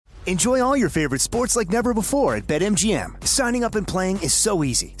Enjoy all your favorite sports like never before at BetMGM. Signing up and playing is so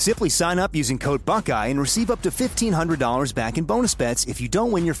easy. Simply sign up using code Buckeye and receive up to $1,500 back in bonus bets if you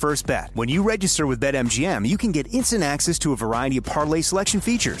don't win your first bet. When you register with BetMGM, you can get instant access to a variety of parlay selection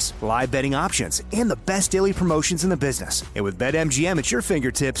features, live betting options, and the best daily promotions in the business. And with BetMGM at your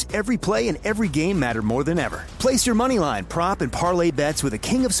fingertips, every play and every game matter more than ever. Place your moneyline, prop, and parlay bets with the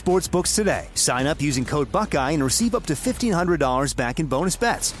king of sportsbooks today. Sign up using code Buckeye and receive up to $1,500 back in bonus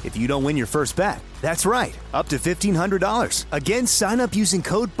bets if you don't win your first bet. That's right, up to $1,500. Again, sign up using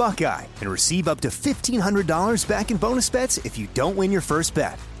code Buckeye and receive up to $1,500 back in bonus bets if you don't win your first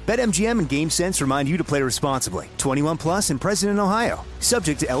bet. BetMGM and GameSense remind you to play responsibly. 21 plus and present in Ohio.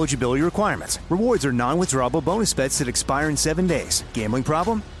 Subject to eligibility requirements. Rewards are non-withdrawable bonus bets that expire in 7 days. Gambling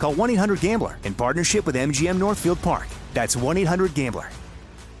problem? Call 1-800-GAMBLER in partnership with MGM Northfield Park. That's 1-800-GAMBLER.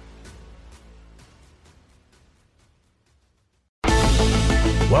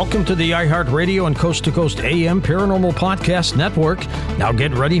 Welcome to the iHeartRadio and Coast to Coast AM Paranormal Podcast Network. Now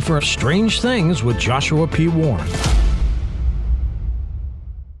get ready for Strange Things with Joshua P. Warren.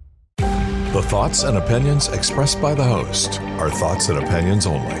 The thoughts and opinions expressed by the host are thoughts and opinions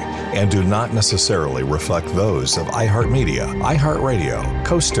only and do not necessarily reflect those of iHeartMedia, iHeartRadio,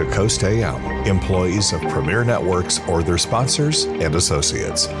 Coast to Coast AM, employees of Premier Networks, or their sponsors and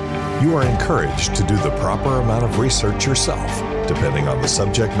associates. You are encouraged to do the proper amount of research yourself, depending on the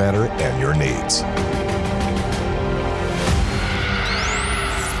subject matter and your needs.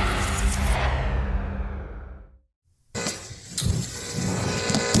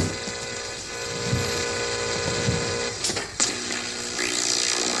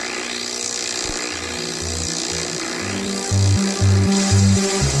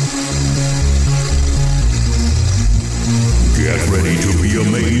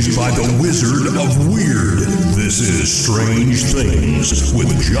 By the Wizard of Weird. This is Strange Things with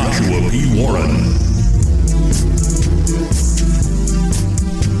Joshua P. Warren.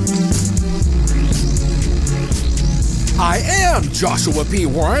 I am Joshua P.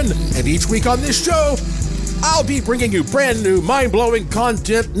 Warren, and each week on this show, I'll be bringing you brand new, mind-blowing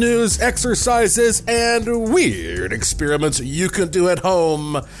content, news, exercises, and weird experiments you can do at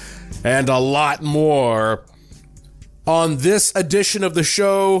home, and a lot more. On this edition of the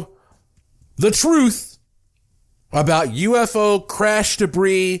show, the truth about UFO crash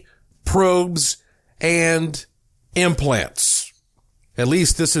debris, probes, and implants. At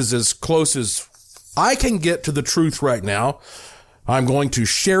least this is as close as I can get to the truth right now. I'm going to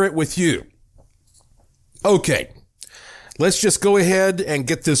share it with you. Okay, let's just go ahead and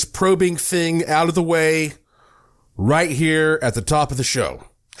get this probing thing out of the way right here at the top of the show.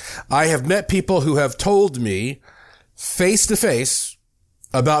 I have met people who have told me face to face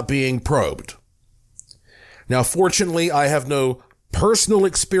about being probed. Now, fortunately, I have no personal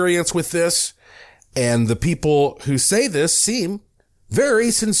experience with this, and the people who say this seem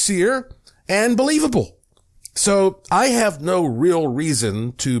very sincere and believable. So I have no real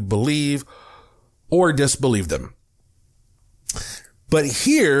reason to believe or disbelieve them. But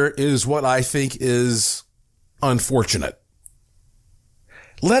here is what I think is unfortunate.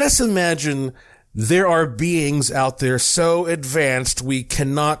 Let us imagine there are beings out there so advanced we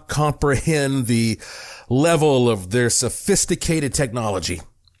cannot comprehend the level of their sophisticated technology.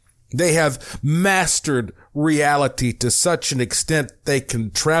 They have mastered reality to such an extent they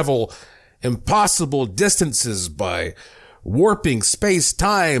can travel impossible distances by warping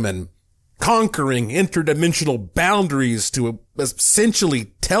space-time and conquering interdimensional boundaries to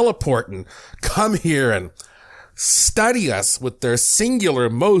essentially teleport and come here and study us with their singular,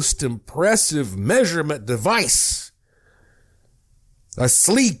 most impressive measurement device. A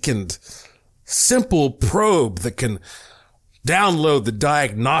sleek and simple probe that can download the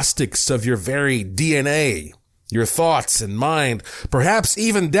diagnostics of your very DNA, your thoughts and mind, perhaps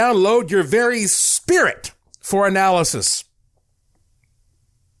even download your very spirit for analysis.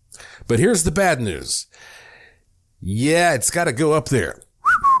 But here's the bad news. Yeah, it's got to go up there.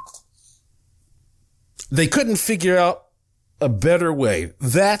 They couldn't figure out a better way.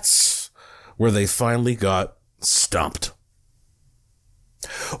 That's where they finally got stumped.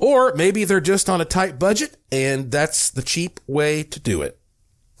 Or maybe they're just on a tight budget and that's the cheap way to do it.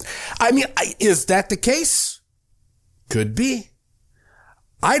 I mean, is that the case? Could be.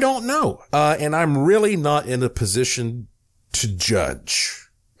 I don't know. And I'm really not in a position to judge.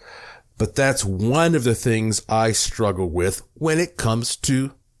 But that's one of the things I struggle with when it comes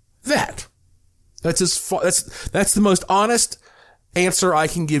to that. That's the most honest answer I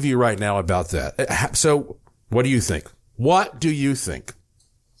can give you right now about that. So what do you think? What do you think?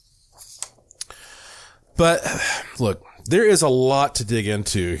 But look, there is a lot to dig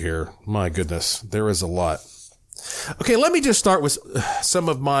into here. My goodness, there is a lot. Okay, let me just start with some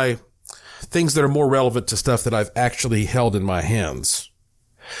of my things that are more relevant to stuff that I've actually held in my hands.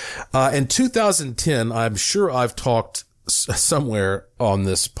 In 2010, I'm sure I've talked somewhere on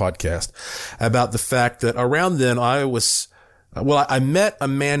this podcast about the fact that around then I met a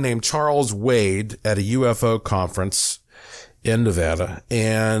man named Charles Wade at a UFO conference in Nevada,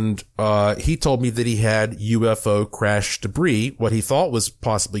 and he told me that he had UFO crash debris, what he thought was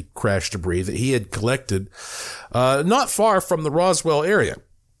possibly crash debris that he had collected not far from the Roswell area.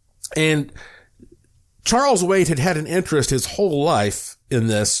 And Charles Wade had an interest his whole life in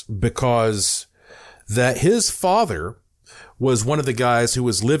this because that his father was one of the guys who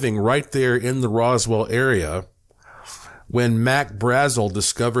was living right there in the Roswell area when Mac Brazel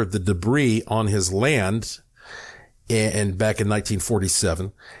discovered the debris on his land and back in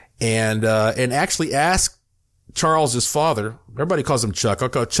 1947 and actually asked Charles's father, everybody calls him Chuck, I'll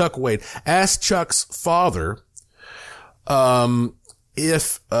call Chuck Wade, asked Chuck's father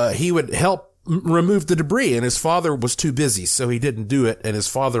if he would help remove the debris, and his father was too busy, so he didn't do it, and his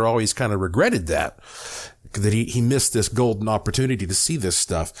father always kind of regretted that he missed this golden opportunity to see this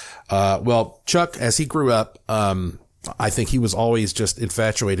stuff. Well, Chuck, as he grew up, I think he was always just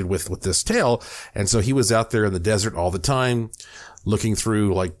infatuated with this tale, and so he was out there in the desert all the time, looking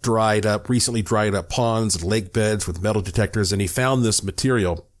through like recently dried up ponds and lake beds with metal detectors, and he found this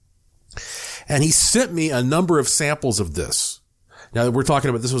material. And he sent me a number of samples of this. Now we're talking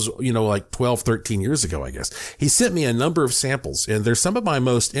about, this was, like 12, 13 years ago, I guess. He sent me a number of samples, and they're some of my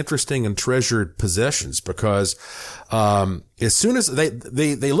most interesting and treasured possessions because, as soon as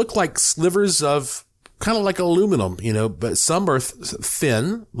they look like slivers of kind of like aluminum, but some are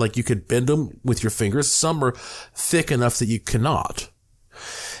thin, like you could bend them with your fingers. Some are thick enough that you cannot.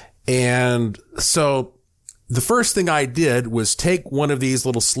 And so the first thing I did was take one of these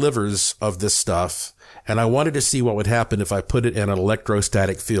little slivers of this stuff, and I wanted to see what would happen if I put it in an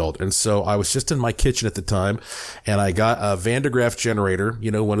electrostatic field. And so I was just in my kitchen at the time, and I got a Van de Graaff generator,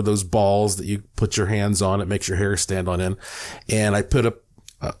 one of those balls that you put your hands on. It makes your hair stand on end. And I put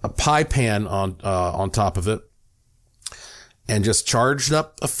a pie pan on top of it and just charged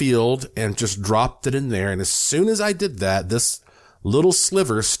up a field and just dropped it in there. And as soon as I did that, this little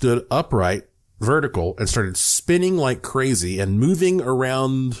sliver stood upright, vertical, and started spinning like crazy and moving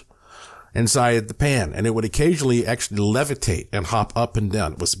around inside the pan. And it would occasionally actually levitate and hop up and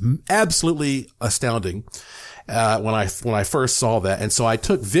down. It was absolutely astounding when I first saw that. And so I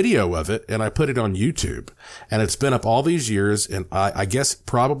took video of it and I put it on YouTube, and it's been up all these years. And I guess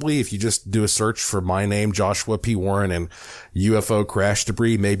probably if you just do a search for my name, Joshua P. Warren, and UFO crash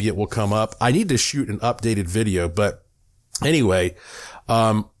debris, maybe it will come up. I need to shoot an updated video, but anyway,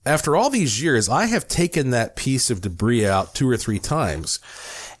 after all these years, I have taken that piece of debris out 2 or 3 times,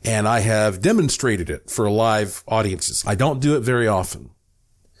 and I have demonstrated it for live audiences. I don't do it very often,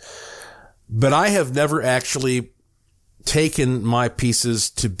 but I have never actually taken my pieces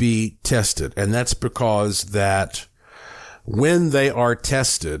to be tested. And that's because that when they are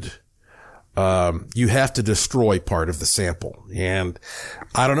tested, you have to destroy part of the sample. And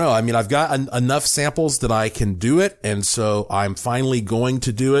I don't know. I mean, I've got enough samples that I can do it. And so I'm finally going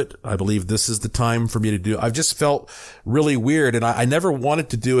to do it. I believe this is the time for me to do it. I've just felt really weird. And I never wanted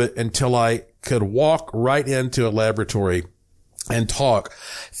to do it until I could walk right into a laboratory and talk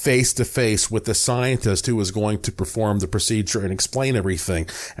face to face with the scientist who was going to perform the procedure and explain everything.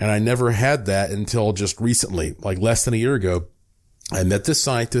 And I never had that until just recently, like less than a year ago. I met this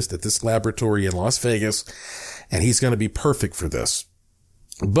scientist at this laboratory in Las Vegas, and he's going to be perfect for this.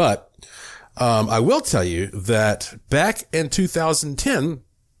 But I will tell you that back in 2010,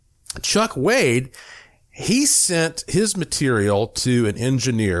 Chuck Wade, he sent his material to an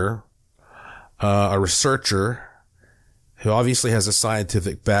engineer, a researcher who obviously has a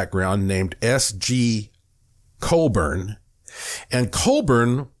scientific background, named S.G. Colburn. And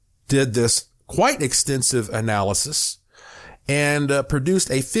Colburn did this quite extensive analysis and produced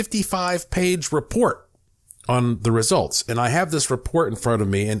a 55-page report on the results. And I have this report in front of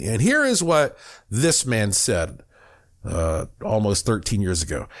me, and here is what this man said almost 13 years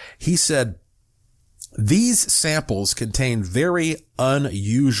ago. He said, "These samples contain very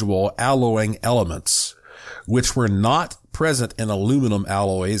unusual alloying elements, which were not present in aluminum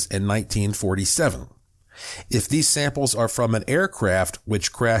alloys in 1947. If these samples are from an aircraft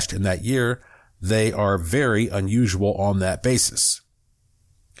which crashed in that year, they are very unusual on that basis.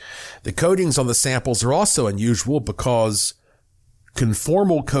 The coatings on the samples are also unusual because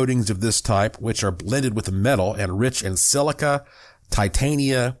conformal coatings of this type, which are blended with metal and rich in silica,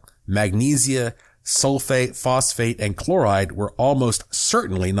 titania, magnesia, sulfate, phosphate, and chloride were almost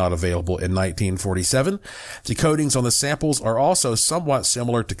certainly not available in 1947. The coatings on the samples are also somewhat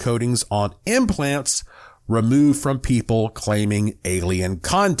similar to coatings on implants removed from people claiming alien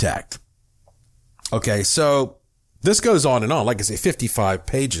contact. Okay, so this goes on and on. Like I say, 55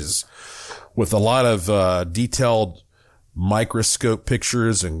 pages with a lot of detailed microscope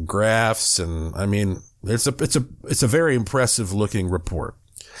pictures and graphs, and I mean, it's a very impressive looking report.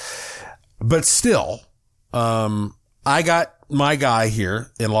 But still, I got my guy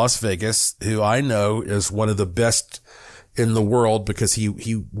here in Las Vegas, who I know is one of the best in the world because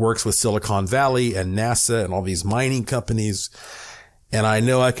he works with Silicon Valley and NASA and all these mining companies. And I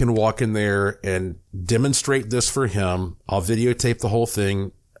know I can walk in there and demonstrate this for him. I'll videotape the whole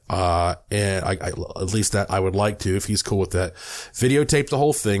thing. And I at least that I would like to, if he's cool with that, videotape the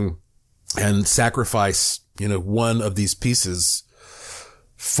whole thing and sacrifice, one of these pieces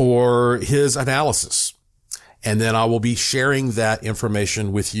for his analysis. And then I will be sharing that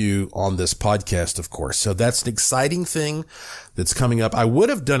information with you on this podcast, of course. So that's an exciting thing that's coming up. I would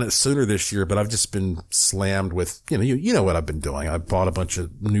have done it sooner this year, but I've just been slammed with, you know what I've been doing. I bought a bunch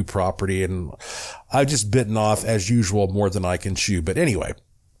of new property and I've just bitten off, as usual, more than I can chew. But anyway,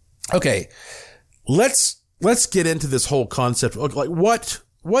 okay, let's get into this whole concept. Like,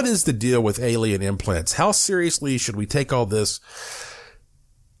 what is the deal with alien implants? How seriously should we take all this?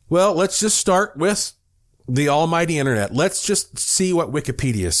 Well, let's just start with the almighty internet. Let's just see what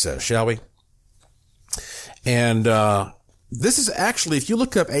Wikipedia says, shall we? And this is actually, if you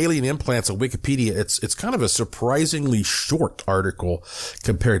look up alien implants on Wikipedia, it's kind of a surprisingly short article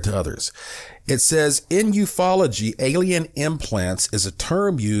compared to others. It says, in ufology, alien implants is a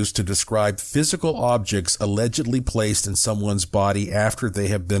term used to describe physical objects allegedly placed in someone's body after they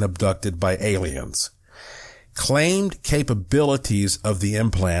have been abducted by aliens. Claimed capabilities of the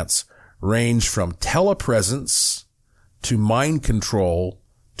implants range from telepresence to mind control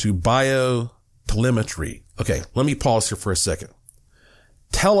to biotelemetry. Okay, let me pause here for a second.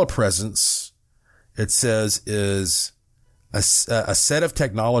 Telepresence, it says, is a set of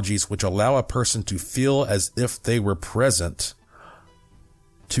technologies which allow a person to feel as if they were present,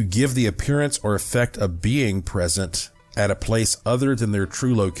 to give the appearance or effect of being present at a place other than their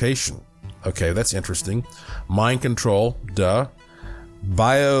true location. Okay, that's interesting. Mind control, duh.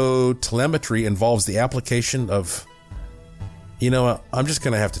 Biotelemetry involves the application of, I'm just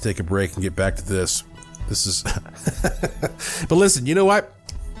going to have to take a break and get back to this. This is, but listen, you know what?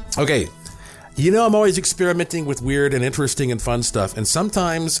 Okay. I'm always experimenting with weird and interesting and fun stuff. And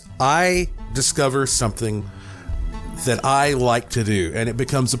sometimes I discover something that I like to do and it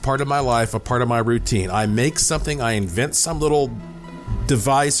becomes a part of my life, a part of my routine. I make something, I invent some little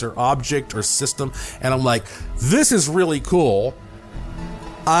device or object or system, and I'm like, this is really cool.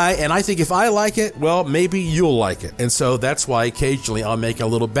 I think if I like it, well, maybe you'll like it. And so that's why occasionally I'll make a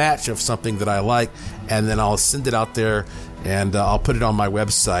little batch of something that I like, and then I'll send it out there and I'll put it on my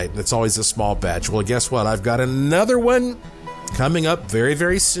website. It's always a small batch. Well, guess what? I've got another one coming up very,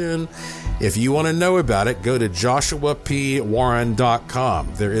 very soon. If you want to know about it, go to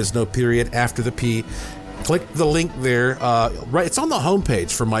joshuapwarren.com. There is no period after the P. Click the link there. Right, it's on the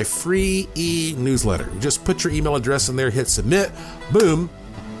homepage for my free e-newsletter. You just put your email address in there, hit submit, boom.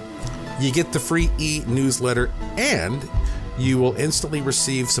 You get the free e-newsletter, and you will instantly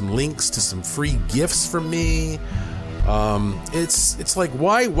receive some links to some free gifts from me. It's like,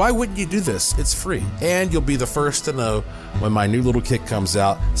 why wouldn't you do this? It's free, and you'll be the first to know when my new little kit comes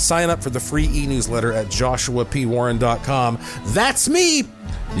out. Sign up for the free e-newsletter at joshuapwarren.com. That's me.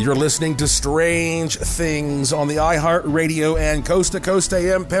 You're listening to Strange Things on the iHeartRadio and Coast to Coast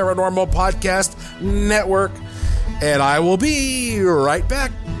AM Paranormal Podcast Network, and I will be right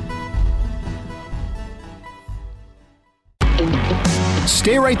back.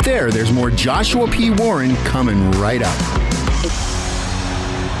 Stay right there. There's more Joshua P. Warren coming right up.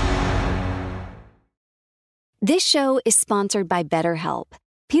 This show is sponsored by BetterHelp.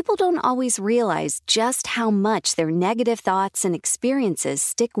 People don't always realize just how much their negative thoughts and experiences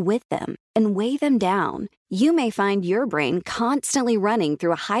stick with them and weigh them down. You may find your brain constantly running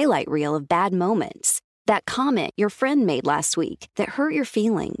through a highlight reel of bad moments. That comment your friend made last week that hurt your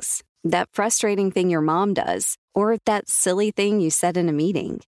feelings. That frustrating thing your mom does. Or that silly thing you said in a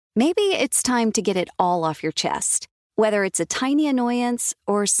meeting. Maybe it's time to get it all off your chest. Whether it's a tiny annoyance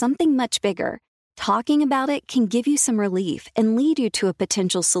or something much bigger, talking about it can give you some relief and lead you to a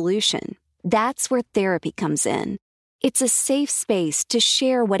potential solution. That's where therapy comes in. It's a safe space to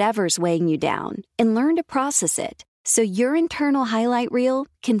share whatever's weighing you down and learn to process it so your internal highlight reel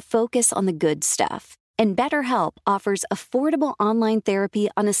can focus on the good stuff. And BetterHelp offers affordable online therapy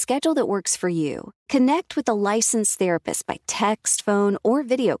on a schedule that works for you. Connect with a licensed therapist by text, phone, or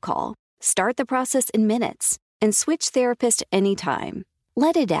video call. Start the process in minutes and switch therapist anytime.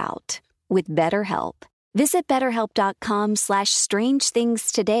 Let it out with BetterHelp. Visit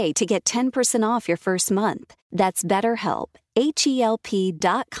BetterHelp.com/strangethings today to get 10% off your first month. That's BetterHelp,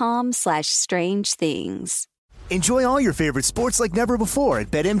 HELP.com/strangethings. Enjoy all your favorite sports like never before at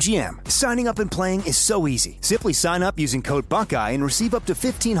BetMGM. Signing up and playing is so easy. Simply sign up using code Buckeye and receive up to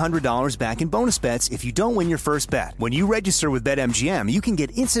 $1,500 back in bonus bets if you don't win your first bet. When you register with BetMGM, you can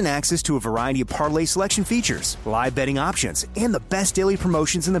get instant access to a variety of parlay selection features, live betting options, and the best daily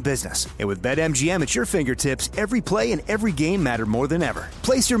promotions in the business. And with BetMGM at your fingertips, every play and every game matter more than ever.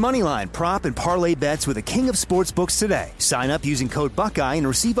 Place your moneyline, prop, and parlay bets with the king of sportsbooks today. Sign up using code Buckeye and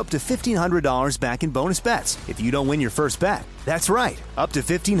receive up to $1,500 back in bonus bets if you don't win your first bet. That's right, up to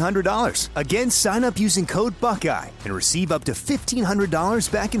 $1,500. Again, sign up using code Buckeye and receive up to $1,500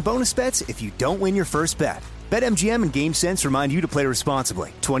 back in bonus bets if you don't win your first bet. BetMGM and GameSense remind you to play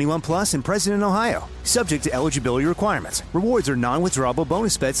responsibly. 21 plus and present in Ohio. Subject to eligibility requirements. Rewards are non-withdrawable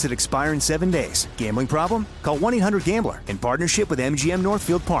bonus bets that expire in 7 days. Gambling problem? Call 1-800-GAMBLER in partnership with MGM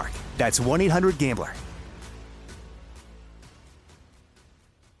Northfield Park. That's 1-800-GAMBLER.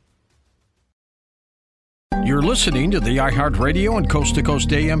 You're listening to the iHeartRadio and Coast to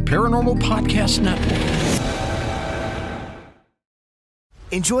Coast AM Paranormal Podcast Network.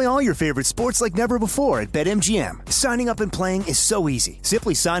 Enjoy all your favorite sports like never before at BetMGM. Signing up and playing is so easy.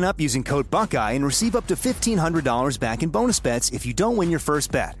 Simply sign up using code Buckeye and receive up to $1,500 back in bonus bets if you don't win your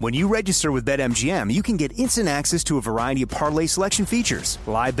first bet. When you register with BetMGM, you can get instant access to a variety of parlay selection features,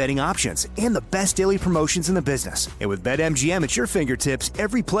 live betting options, and the best daily promotions in the business. And with BetMGM at your fingertips,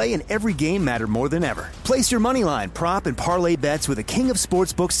 every play and every game matter more than ever. Place your moneyline, prop, and parlay bets with the king of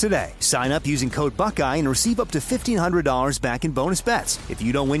sportsbooks today. Sign up using code Buckeye and receive up to $1,500 back in bonus bets if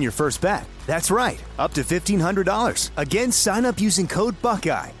you don't win your first bet. That's right, up to $1,500. Again, sign up using code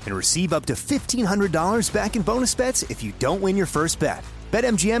Buckeye and receive up to $1,500 back in bonus bets if you don't win your first bet.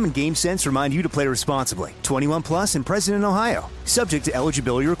 BetMGM and GameSense remind you to play responsibly. 21 plus and present in Ohio. Subject to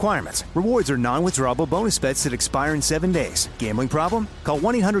eligibility requirements. Rewards are non-withdrawable bonus bets that expire in 7 days. Gambling problem? Call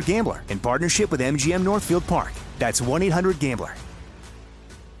 1-800-GAMBLER in partnership with MGM Northfield Park. That's 1-800-GAMBLER.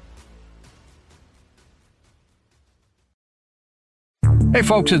 Hey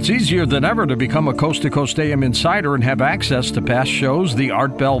folks, it's easier than ever to become a Coast to Coast AM insider and have access to past shows, the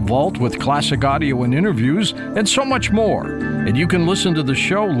Art Bell Vault with classic audio and interviews, and so much more. And you can listen to the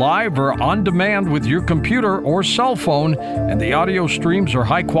show live or on demand with your computer or cell phone, and the audio streams are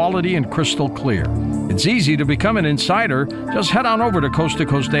high quality and crystal clear. It's easy to become an insider. Just head on over to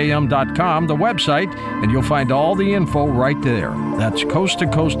coasttocoastam.com, the website, and you'll find all the info right there. That's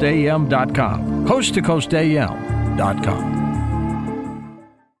coasttocoastam.com, coasttocoastam.com.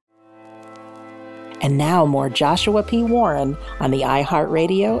 And now more Joshua P. Warren on the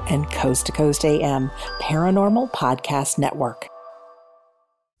iHeartRadio and Coast to Coast AM Paranormal Podcast Network.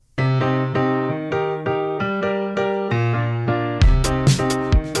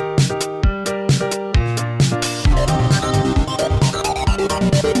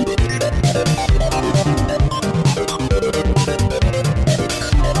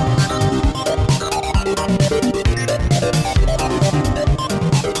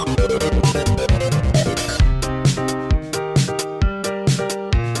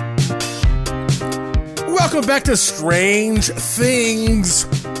 Welcome back to Strange Things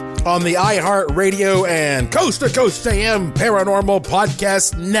on the iHeartRadio and Coast to Coast AM Paranormal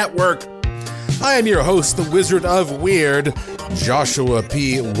Podcast Network. I am your host, the Wizard of Weird, Joshua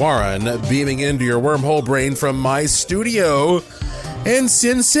P. Warren, beaming into your wormhole brain from my studio in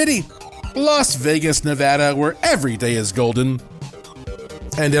Sin City, Las Vegas, Nevada, where every day is golden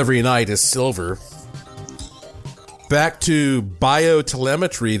and every night is silver. Back to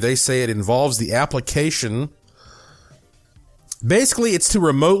biotelemetry, they say it involves the application. Basically, it's to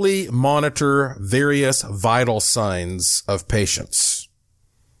remotely monitor various vital signs of patients.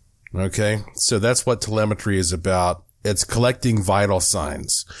 Okay, so that's what telemetry is about. It's collecting vital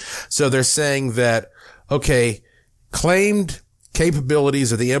signs. So they're saying that, okay, claimed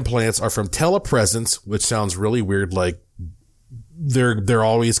capabilities of the implants are from telepresence, which sounds really weird, like they're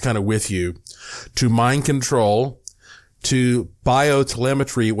always kind of with you, to mind control, to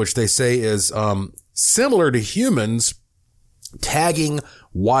biotelemetry, which they say is similar to humans tagging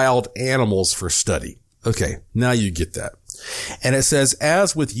wild animals for study. Okay, now you get that. And it says,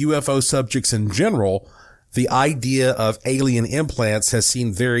 as with UFO subjects in general, the idea of alien implants has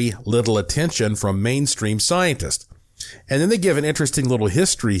seen very little attention from mainstream scientists. And then they give an interesting little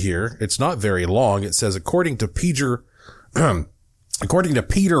history here. It's not very long. It says, according to Peter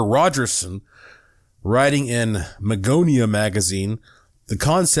Rogerson, writing in Magonia magazine, the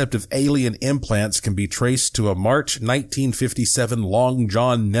concept of alien implants can be traced to a March 1957 Long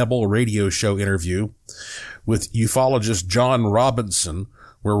John Nebel radio show interview with ufologist John Robinson,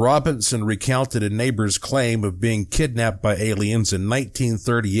 where Robinson recounted a neighbor's claim of being kidnapped by aliens in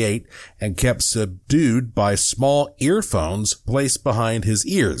 1938 and kept subdued by small earphones placed behind his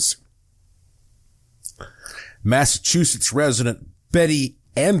ears. Massachusetts resident Betty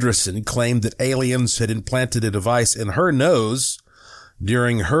Anderson claimed that aliens had implanted a device in her nose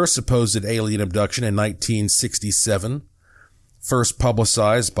during her supposed alien abduction in 1967, first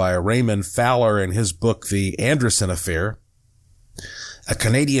publicized by Raymond Fowler in his book, The Anderson Affair. A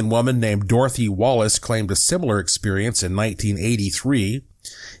Canadian woman named Dorothy Wallace claimed a similar experience in 1983.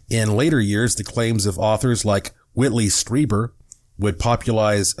 In later years, the claims of authors like Whitley Strieber would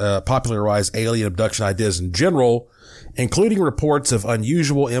popularize alien abduction ideas in general, including reports of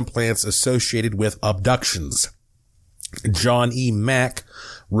unusual implants associated with abductions. John E. Mack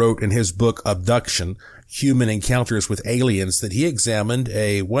wrote in his book Abduction, Human Encounters with Aliens, that he examined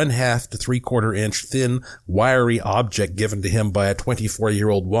a 1/2 to 3/4 inch thin, wiry object given to him by a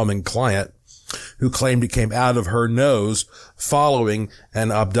 24-year-old woman client who claimed it came out of her nose following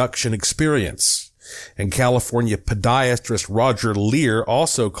an abduction experience. And California podiatrist Roger Lear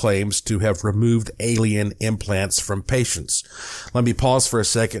also claims to have removed alien implants from patients. Let me pause for a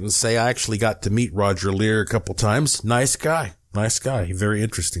second and say I actually got to meet Roger Lear a couple times. Nice guy. Very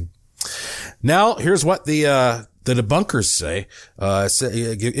interesting. Now, here's what the debunkers say.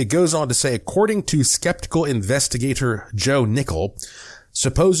 It goes on to say, according to skeptical investigator Joe Nickel,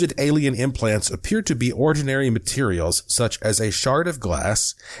 supposed alien implants appear to be ordinary materials such as a shard of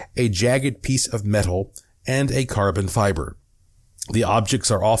glass, a jagged piece of metal, and a carbon fiber. The objects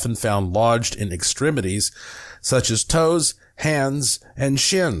are often found lodged in extremities such as toes, hands, and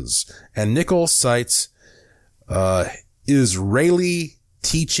shins. And Nickel cites Israeli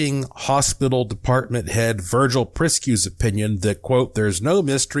Teaching Hospital Department head Virgil Priskew's opinion that, quote, there's no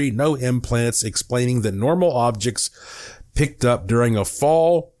mystery, no implants, explaining that normal objects picked up during a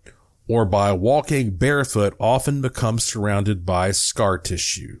fall or by walking barefoot often become surrounded by scar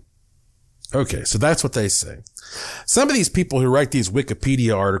tissue. Okay, so that's what they say. Some of these people who write these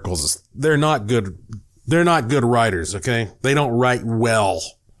Wikipedia articles, they're not good writers, okay? They don't write well.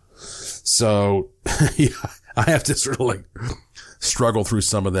 So, yeah, I have to sort of struggle through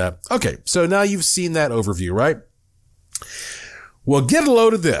some of that. Okay, so now you've seen that overview, right? Well, get a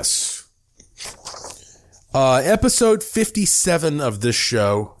load of this. Episode 57 of this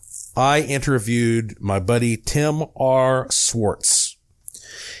show, I interviewed my buddy Tim R. Swartz.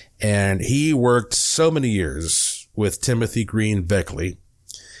 And he worked so many years with Timothy Green Beckley.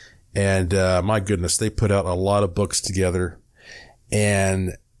 And, my goodness, they put out a lot of books together.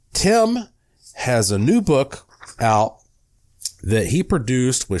 And Tim has a new book out that he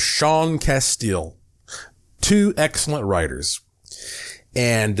produced with Sean Castile, two excellent writers.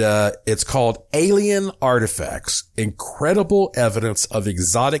 And it's called Alien Artifacts, Incredible Evidence of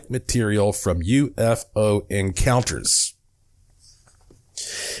Exotic Material from UFO Encounters.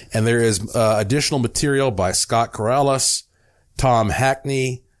 And there is additional material by Scott Corrales, Tom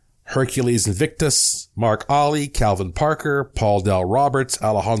Hackney, Hercules Invictus, Mark Ollie, Calvin Parker, Paul Del Roberts,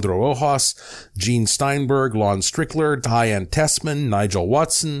 Alejandro Rojas, Gene Steinberg, Lon Strickler, Diane Tessman, Nigel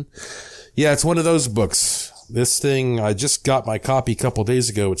Watson. Yeah, it's one of those books. This thing, I just got my copy a couple days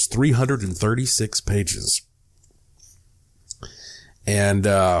ago. It's 336 pages. And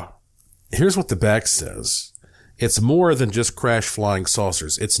here's what the back says. It's more than just crash flying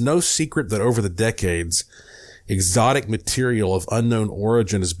saucers. It's no secret that over the decades, exotic material of unknown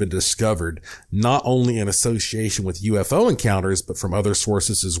origin has been discovered, not only in association with UFO encounters, but from other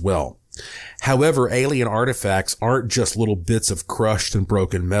sources as well. However, alien artifacts aren't just little bits of crushed and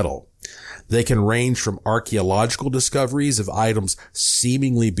broken metal. They can range from archaeological discoveries of items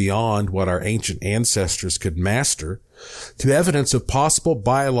seemingly beyond what our ancient ancestors could master, to evidence of possible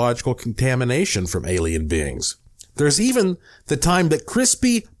biological contamination from alien beings. There's even the time that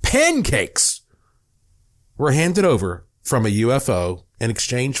crispy pancakes were handed over from a UFO in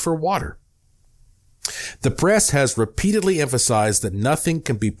exchange for water. The press has repeatedly emphasized that nothing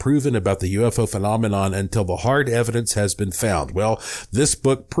can be proven about the UFO phenomenon until the hard evidence has been found. Well, this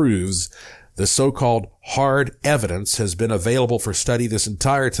book proves the so-called hard evidence has been available for study this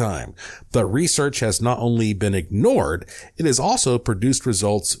entire time. But research has not only been ignored, it has also produced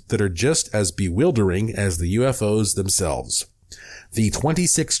results that are just as bewildering as the UFOs themselves. The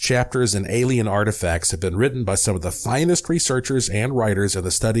 26 chapters in Alien Artifacts have been written by some of the finest researchers and writers in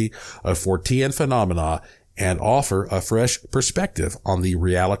the study of Fortean phenomena and offer a fresh perspective on the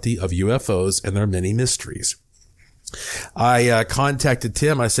reality of UFOs and their many mysteries. I contacted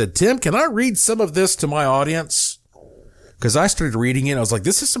Tim. I said, Tim, can I read some of this to my audience? Because I started reading it. I was like,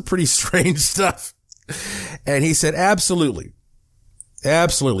 this is some pretty strange stuff. And he said, absolutely.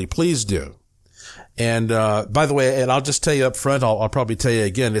 Absolutely. Please do. And, by the way, and I'll just tell you up front, I'll probably tell you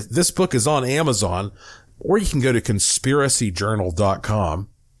again, this book is on Amazon, or you can go to conspiracyjournal.com.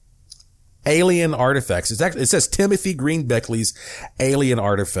 Alien Artifacts. It says Timothy Green Beckley's Alien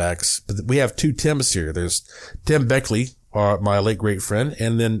Artifacts. But we have two Tims here. There's Tim Beckley, my late great friend,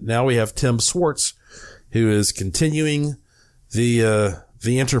 and then now we have Tim Swartz, who is continuing the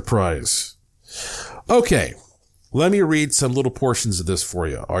enterprise. Okay. Let me read some little portions of this for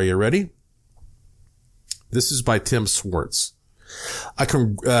you. Are you ready? This is by Tim Swartz. Let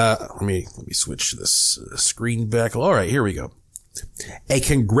me switch this screen back. All right, here we go. A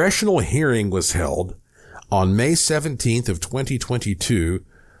congressional hearing was held on May 17th of 2022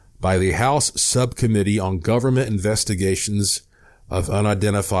 by the House Subcommittee on Government Investigations of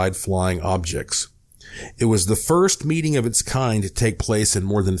Unidentified Flying Objects. It was the first meeting of its kind to take place in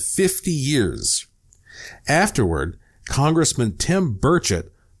more than 50 years. Afterward, Congressman Tim Burchett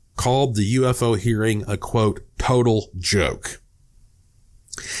called the UFO hearing a, quote, total joke.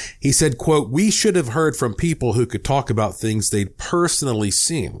 He said, quote, we should have heard from people who could talk about things they'd personally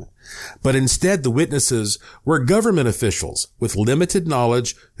seen. But instead, the witnesses were government officials with limited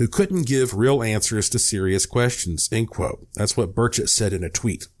knowledge who couldn't give real answers to serious questions, end quote. That's what Burchett said in a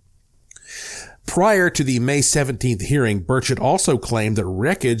tweet. Prior to the May 17th hearing, Burchett also claimed that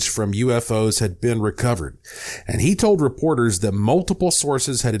wreckage from UFOs had been recovered. And he told reporters that multiple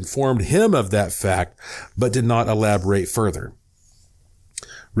sources had informed him of that fact, but did not elaborate further.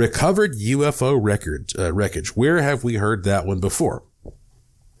 Recovered UFO wreckage. Where have we heard that one before?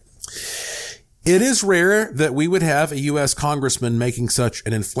 It is rare that we would have a U.S. congressman making such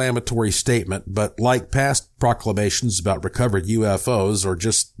an inflammatory statement, but like past proclamations about recovered UFOs or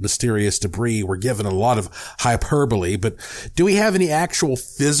just mysterious debris, we're given a lot of hyperbole. But do we have any actual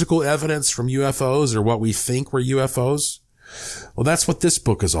physical evidence from UFOs or what we think were UFOs? Well, that's what this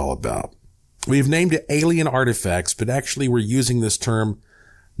book is all about. We've named it Alien Artifacts, but actually we're using this term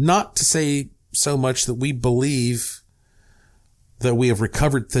not to say so much that we believe that we have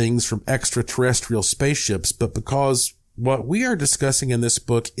recovered things from extraterrestrial spaceships, but because what we are discussing in this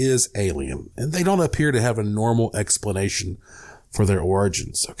book is alien, and they don't appear to have a normal explanation for their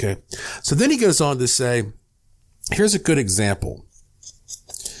origins, okay? So then he goes on to say, here's a good example.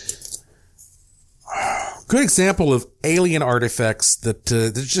 Good example of alien artifacts that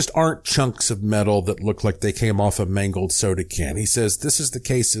just aren't chunks of metal that look like they came off a mangled soda can. He says this is the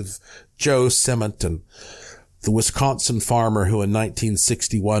case of Joe Simonton, the Wisconsin farmer who in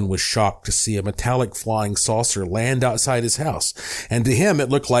 1961 was shocked to see a metallic flying saucer land outside his house. And to him, it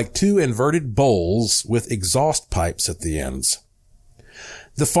looked like two inverted bowls with exhaust pipes at the ends.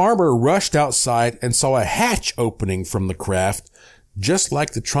 The farmer rushed outside and saw a hatch opening from the craft, just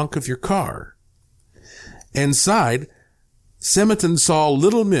like the trunk of your car. Inside, Simonton saw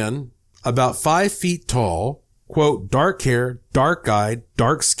little men about 5 feet tall, quote, dark hair, dark eyed,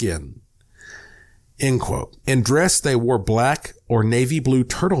 dark skin, end quote. In dress, they wore black or navy blue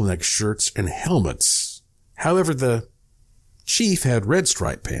turtleneck shirts and helmets. However, the chief had red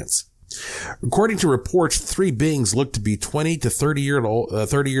striped pants. According to reports, the three beings looked to be 20 to 30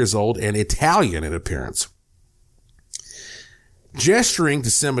 years old and Italian in appearance. Gesturing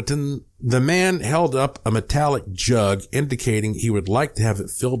to Simonton, the man held up a metallic jug, indicating he would like to have it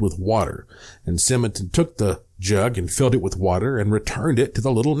filled with water. And Simonton took the jug and filled it with water and returned it to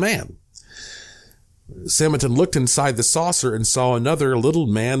the little man. Simonton looked inside the saucer and saw another little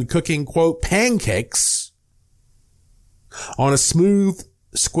man cooking, quote, pancakes on a smooth,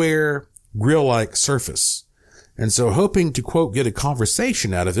 square, grill-like surface. And so hoping to, quote, get a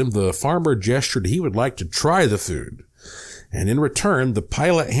conversation out of him, the farmer gestured he would like to try the food. And in return, the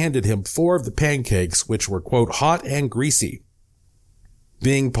pilot handed him 4 of the pancakes, which were, quote, hot and greasy.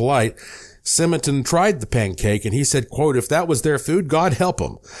 Being polite, Simonton tried the pancake and he said, quote, if that was their food, God help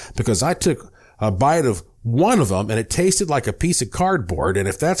them, because I took a bite of one of them and it tasted like a piece of cardboard. And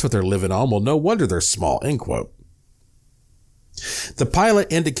if that's what they're living on, well, no wonder they're small, end quote. The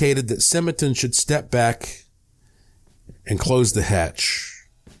pilot indicated that Simonton should step back and close the hatch.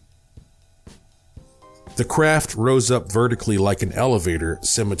 The craft rose up vertically like an elevator,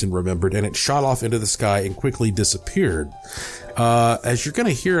 Simonton remembered, and it shot off into the sky and quickly disappeared. As you're going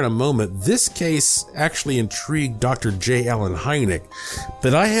to hear in a moment, this case actually intrigued Dr. J. Allen Hynek,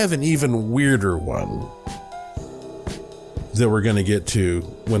 but I have an even weirder one that we're going to get to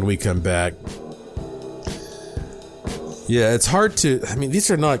when we come back. Yeah, it's hard to,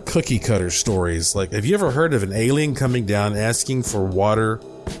 these are not cookie cutter stories. Like, have you ever heard of an alien coming down asking for water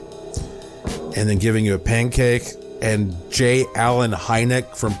and then giving you a pancake? And J. Allen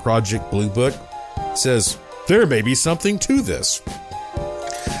Hynek from Project Blue Book says, there may be something to this.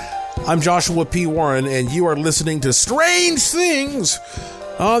 I'm Joshua P. Warren, and you are listening to Strange Things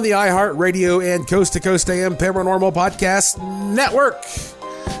on the iHeartRadio and Coast to Coast AM Paranormal Podcast Network.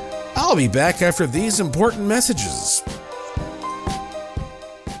 I'll be back after these important messages.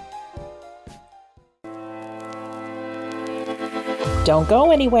 Don't go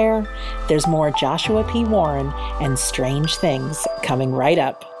anywhere. There's more Joshua P. Warren and Strange Things coming right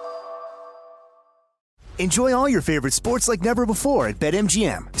up. Enjoy all your favorite sports like never before at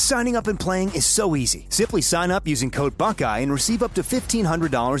BetMGM. Signing up and playing is so easy. Simply sign up using code Buckeye and receive up to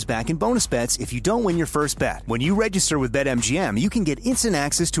 $1,500 back in bonus bets if you don't win your first bet. When you register with BetMGM, you can get instant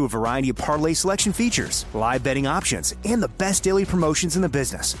access to a variety of parlay selection features, live betting options, and the best daily promotions in the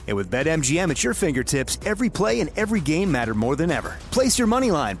business. And with BetMGM at your fingertips, every play and every game matter more than ever. Place your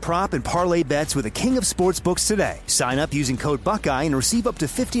moneyline, prop, and parlay bets with the king of sportsbooks today. Sign up using code Buckeye and receive up to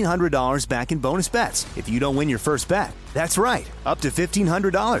 $1,500 back in bonus bets if you don't win your first bet. That's right, up to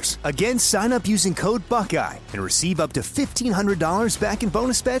 $1,500. Again, sign up using code Buckeye and receive up to $1,500 back in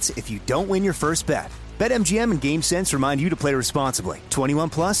bonus bets if you don't win your first bet. BetMGM and GameSense remind you to play responsibly. 21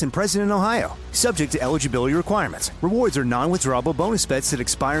 plus and present in Ohio. Subject to eligibility requirements. Rewards are non-withdrawable bonus bets that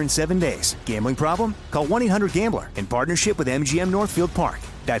expire in 7 days. Gambling problem? Call 1-800-GAMBLER in partnership with MGM Northfield Park.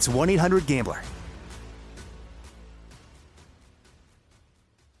 That's 1-800-GAMBLER.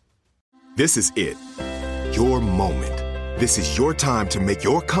 This is it. Your moment. This is your time to make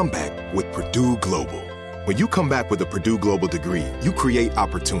your comeback with Purdue Global. When you come back with a Purdue Global degree, you create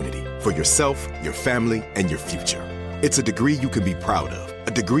opportunity for yourself, your family, and your future. It's a degree you can be proud of,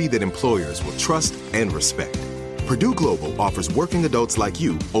 a degree that employers will trust and respect. Purdue Global offers working adults like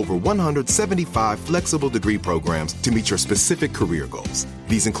you over 175 flexible degree programs to meet your specific career goals.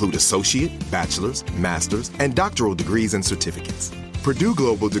 These include associate, bachelor's, master's, and doctoral degrees and certificates. Purdue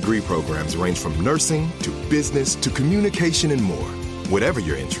Global degree programs range from nursing to business to communication and more. Whatever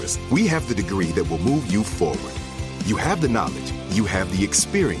your interest, we have the degree that will move you forward. You have the knowledge, you have the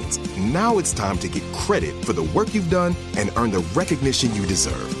experience. Now it's time to get credit for the work you've done and earn the recognition you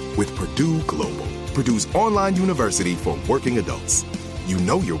deserve with Purdue Global, Purdue's online university for working adults. You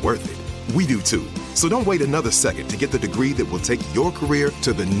know you're worth it. We do too. So don't wait another second to get the degree that will take your career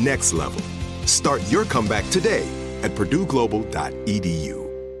to the next level. Start your comeback today at purdueglobal.edu.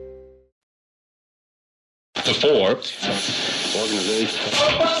 The Forbes organization.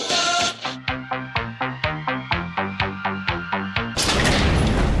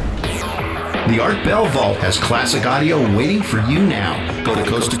 The Art Bell Vault has classic audio waiting for you now. Go to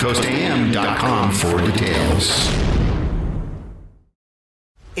coasttocoastam.com for details.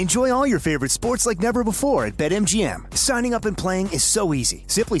 Enjoy all your favorite sports like never before at BetMGM. Signing up and playing is so easy.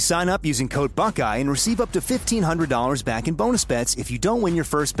 Simply sign up using code Buckeye and receive up to $1,500 back in bonus bets if you don't win your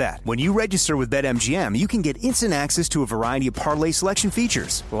first bet. When you register with BetMGM, you can get instant access to a variety of parlay selection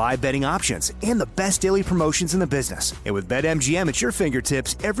features, live betting options, and the best daily promotions in the business. And with BetMGM at your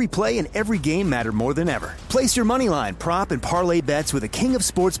fingertips, every play and every game matter more than ever. Place your moneyline, prop, and parlay bets with the king of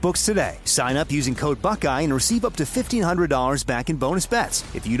sportsbooks today. Sign up using code Buckeye and receive up to $1,500 back in bonus bets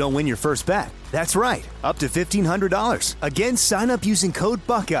if you don't win your first bet. That's right, up to $1,500. Again, sign up using code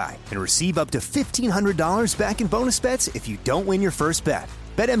Buckeye and receive up to $1,500 back in bonus bets if you don't win your first bet.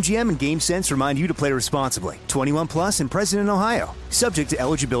 BetMGM and GameSense remind you to play responsibly. 21 plus and present in Ohio. Subject to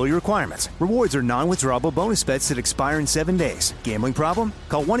eligibility requirements. Rewards are non-withdrawable bonus bets that expire in 7 days. Gambling problem?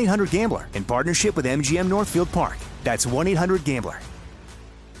 Call 1-800-GAMBLER in partnership with MGM Northfield Park. That's 1-800-GAMBLER.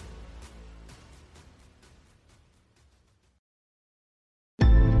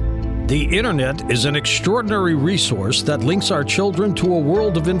 The internet is an extraordinary resource that links our children to a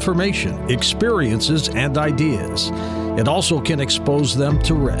world of information, experiences, and ideas. It also can expose them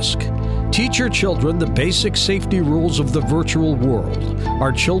to risk. Teach your children the basic safety rules of the virtual world.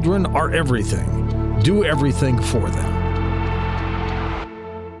 Our children are everything. Do everything for them.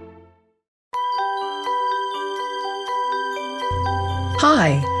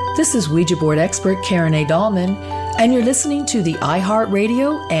 Hi, this is Ouija board expert Karen A. Dahlman, and you're listening to the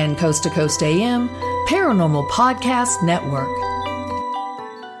iHeartRadio and Coast to Coast AM Paranormal Podcast Network.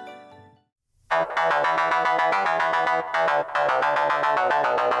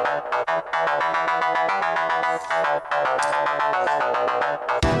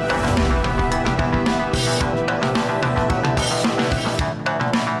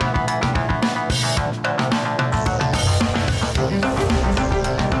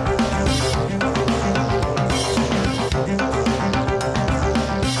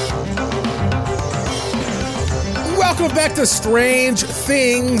 back to Strange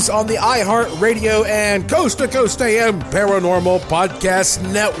Things on the iHeartRadio and Coast to Coast AM Paranormal Podcast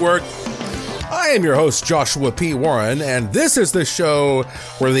Network. I am your host, Joshua P. Warren, and this is the show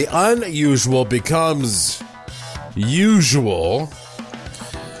where the unusual becomes usual.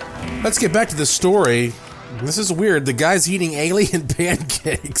 Let's get back to the story. This is weird. The guy's eating alien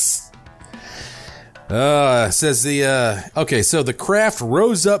pancakes. Says so the craft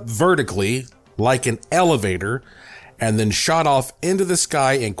rose up vertically like an elevator and then shot off into the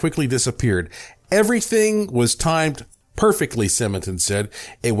sky and quickly disappeared. Everything was timed perfectly, Simonton said.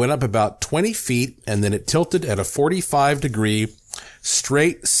 It went up about 20 feet and then it tilted at a 45-degree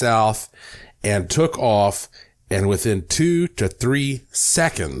straight south and took off. And within 2 to 3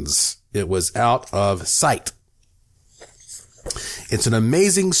 seconds, it was out of sight. It's an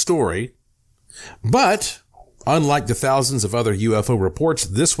amazing story, but unlike the thousands of other UFO reports,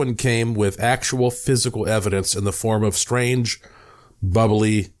 this one came with actual physical evidence in the form of strange,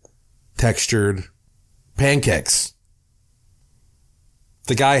 bubbly, textured pancakes.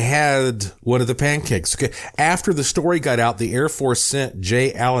 The guy had one of the pancakes. Okay. After the story got out, the Air Force sent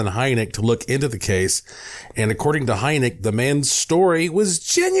J. Allen Hynek to look into the case. And according to Hynek, the man's story was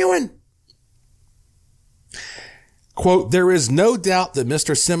genuine. Quote, there is no doubt that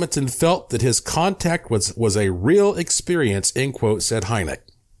Mr. Simonton felt that his contact was a real experience, end quote, said Hynek.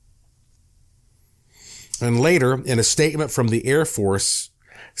 And later, in a statement from the Air Force,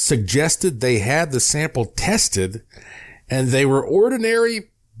 suggested they had the sample tested and they were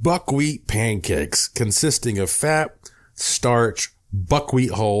ordinary buckwheat pancakes consisting of fat, starch,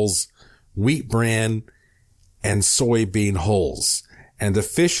 buckwheat hulls, wheat bran, and soybean hulls. And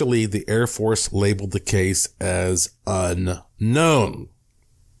officially, the Air Force labeled the case as unknown.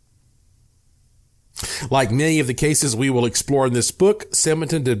 Like many of the cases we will explore in this book,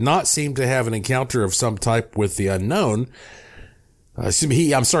 Simonton did not seem to have an encounter of some type with the unknown.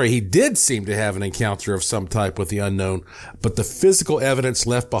 He did seem to have an encounter of some type with the unknown, but the physical evidence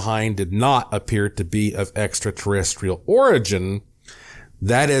left behind did not appear to be of extraterrestrial origin.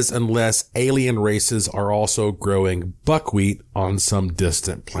 That is, unless alien races are also growing buckwheat on some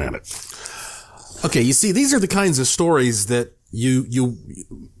distant planet. Okay, you see, these are the kinds of stories that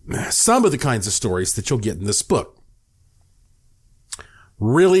some of the kinds of stories that you'll get in this book.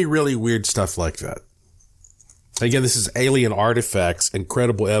 Really, really weird stuff like that. Again, this is alien artifacts,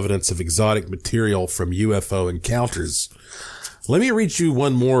 incredible evidence of exotic material from UFO encounters. Let me read you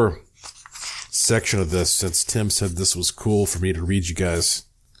one more section of this, since Tim said this was cool for me to read you guys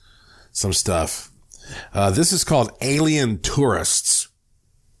some stuff. This is called Alien Tourists.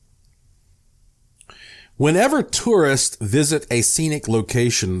 Whenever tourists visit a scenic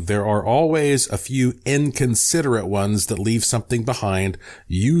location, there are always a few inconsiderate ones that leave something behind,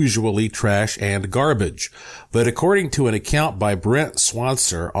 usually trash and garbage. But according to an account by Brent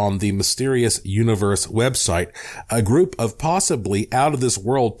Swancer on the Mysterious Universe website, a group of possibly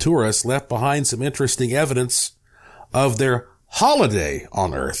out-of-this-world tourists left behind some interesting evidence of their holiday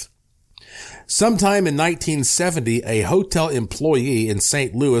on Earth. Sometime in 1970, a hotel employee in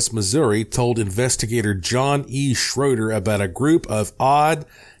St. Louis, Missouri, told investigator John E. Schroeder about a group of odd,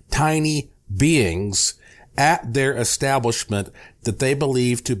 tiny beings at their establishment that they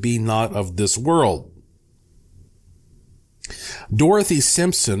believed to be not of this world. Dorothy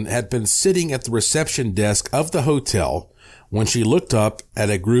Simpson had been sitting at the reception desk of the hotel when she looked up at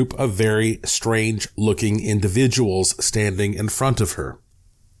a group of very strange-looking individuals standing in front of her.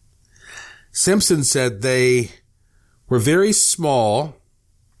 Simpson said they were very small,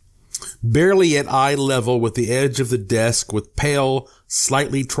 barely at eye level with the edge of the desk, with pale,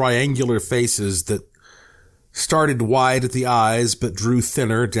 slightly triangular faces that started wide at the eyes but drew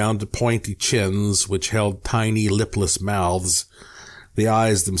thinner down to pointy chins, which held tiny, lipless mouths. The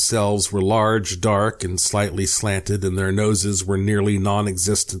eyes themselves were large, dark, and slightly slanted, and their noses were nearly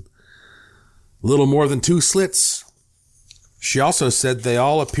non-existent. Little more than 2 slits. She also said they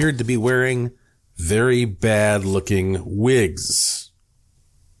all appeared to be wearing very bad-looking wigs.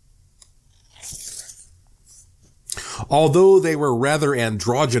 Although they were rather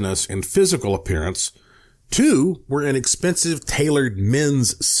androgynous in physical appearance, 2 were in expensive tailored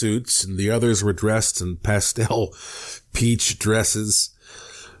men's suits, and the others were dressed in pastel peach dresses.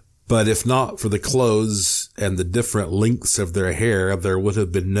 But if not for the clothes and the different lengths of their hair, there would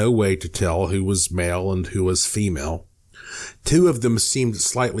have been no way to tell who was male and who was female. 2 of them seemed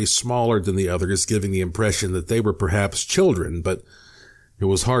slightly smaller than the others, giving the impression that they were perhaps children, but it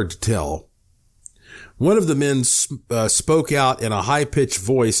was hard to tell. One of the men spoke out in a high-pitched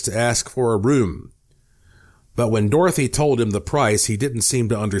voice to ask for a room. But when Dorothy told him the price, he didn't seem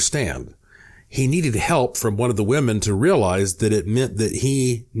to understand. he needed help from one of the women to realize that it meant that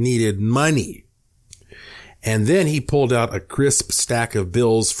he needed money. And then he pulled out a crisp stack of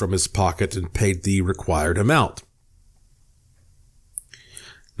bills from his pocket and paid the required amount.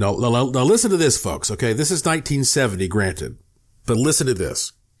 Now listen to this, folks. Okay, this is 1970, granted, but listen to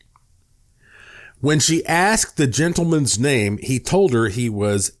this. When she asked the gentleman's name, he told her he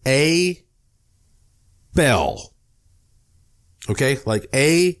was A. Bell. Okay, like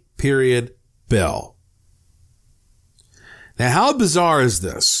A. Bell. Now, how bizarre is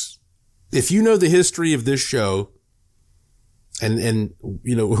this? If you know the history of this show, and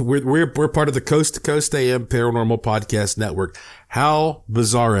you know we're part of the Coast to Coast AM Paranormal Podcast Network, how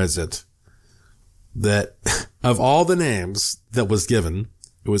bizarre is it that of all the names that was given,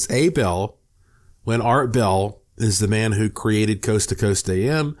 it was A. Bell, when Art Bell is the man who created Coast to Coast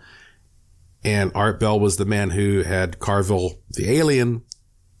AM, and Art Bell was the man who had Carville the alien,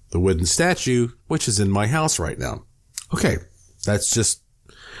 the wooden statue, which is in my house right now. Okay, that's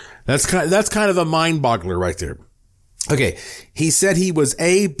kind of a mind boggler right there. Okay, he said he was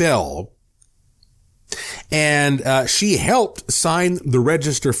A. Bell, and she helped sign the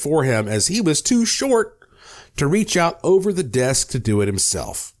register for him as he was too short to reach out over the desk to do it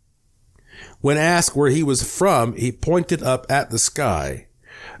himself. When asked where he was from, he pointed up at the sky,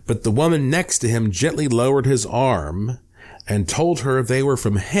 but the woman next to him gently lowered his arm and told her they were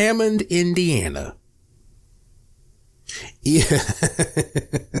from Hammond, Indiana. Yeah.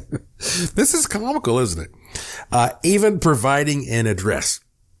 This is comical, isn't it? Even providing an address.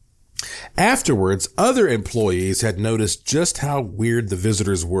 Afterwards, other employees had noticed just how weird the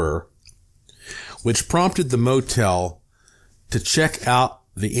visitors were, which prompted the motel to check out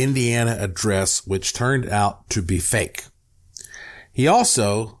the Indiana address, which turned out to be fake. He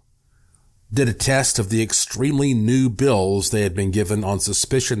also did a test of the extremely new bills they had been given on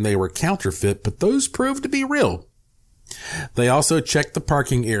suspicion they were counterfeit, but those proved to be real. They also checked the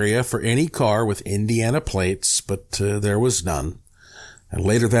parking area for any car with Indiana plates, but there was none. And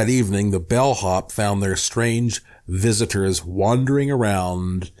later that evening, the bellhop found their strange visitors wandering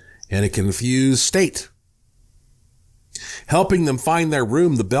around in a confused state. Helping them find their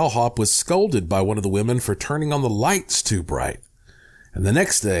room, the bellhop was scolded by one of the women for turning on the lights too bright. And the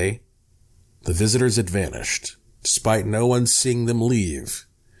next day, the visitors had vanished, despite no one seeing them leave.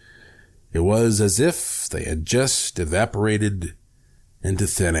 It was as if they had just evaporated into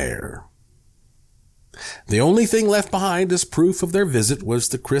thin air. The only thing left behind as proof of their visit was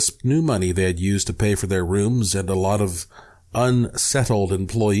the crisp new money they had used to pay for their rooms, and a lot of unsettled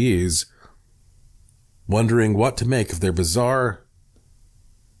employees wondering what to make of their bizarre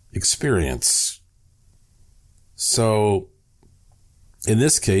experience. So, in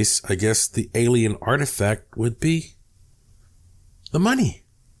this case, I guess the alien artifact would be the money.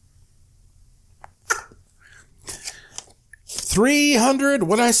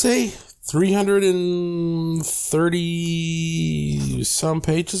 330 some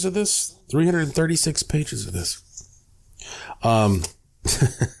pages of this? 336 pages of this.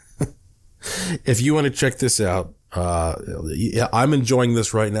 If you want to check this out, I'm enjoying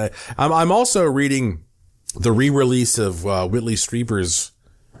this right now. I'm also reading the re-release of Whitley Strieber's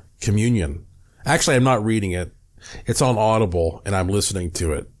Communion. Actually, I'm not reading it. It's on Audible, and I'm listening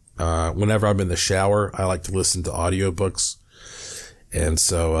to it. Whenever I'm in the shower, I like to listen to audiobooks. And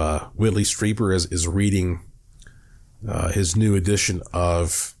so Whitley Strieber is reading his new edition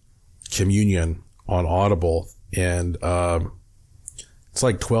of Communion on Audible. And it's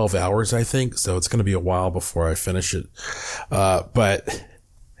like 12 hours, I think. So it's going to be a while before I finish it. But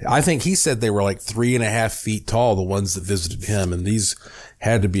I think he said they were like 3.5 feet tall, the ones that visited him. And these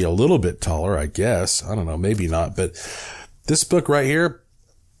had to be a little bit taller, I guess. I don't know, maybe not. But this book right here,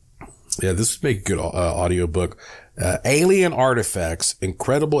 yeah, this would make a good audiobook. Alien Artifacts,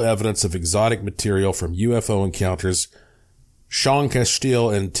 Incredible Evidence of Exotic Material from UFO Encounters. Sean Castile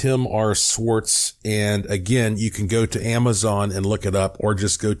and Tim R. Swartz. And again, you can go to Amazon and look it up, or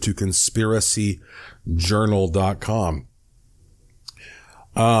just go to conspiracyjournal.com.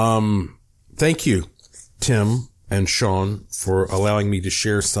 Thank you, Tim and Sean, for allowing me to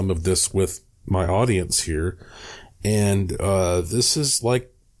share some of this with my audience here. And this is like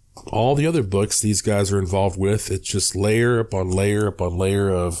all the other books these guys are involved with. It's just layer upon layer upon layer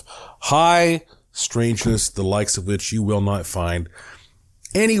of high strangeness, the likes of which you will not find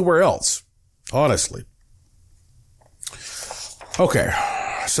anywhere else, honestly. Okay,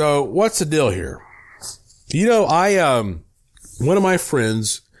 so what's the deal here? You know, one of my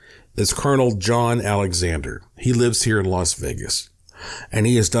friends is Colonel John Alexander. He lives here in Las Vegas, and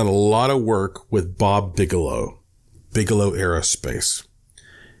he has done a lot of work with Bob Bigelow, Bigelow Aerospace.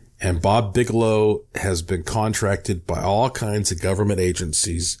 And Bob Bigelow has been contracted by all kinds of government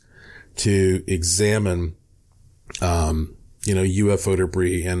agencies to examine, UFO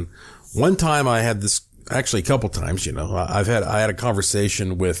debris. And one time I had this, actually a couple times, I had a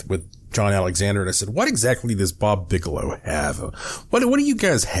conversation with John Alexander, and I said, what exactly does Bob Bigelow have? What do you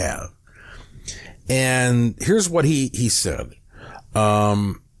guys have? And here's what he said.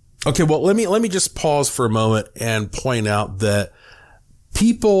 Okay, well, let me just pause for a moment and point out that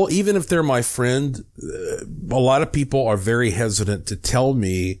people, even if they're my friend, a lot of people are very hesitant to tell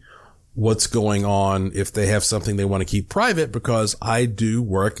me what's going on if they have something they want to keep private, because I do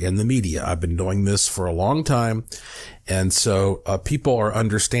work in the media. I've been doing this for a long time. And so people are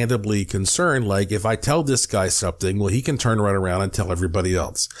understandably concerned, like, if I tell this guy something, well, he can turn right around and tell everybody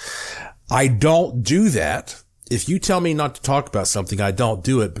else. I don't do that. If you tell me not to talk about something, I don't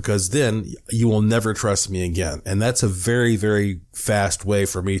do it, because then you will never trust me again. And that's a very, very fast way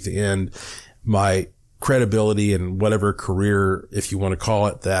for me to end my credibility and whatever career, if you want to call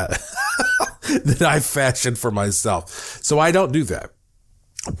it that, that I fashioned for myself. So I don't do that.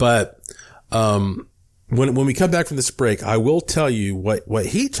 But when we come back from this break, I will tell you what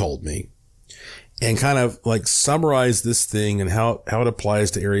he told me, and kind of like summarize this thing and how it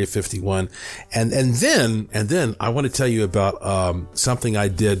applies to Area 51. And then I want to tell you about something I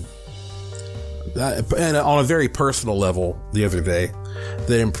did and on a very personal level the other day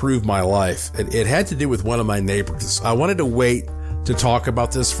that improved my life. It had to do with one of my neighbors. I wanted to wait to talk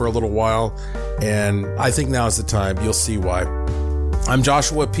about this for a little while, and I think now is the time. You'll see why. I'm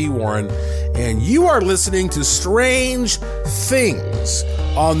Joshua P. Warren, and you are listening to Strange Things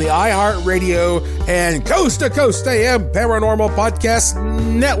on the iHeartRadio and Coast to Coast AM Paranormal Podcast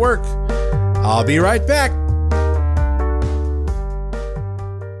Network. I'll be right back.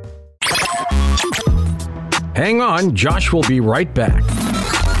 Hang on, Josh will be right back.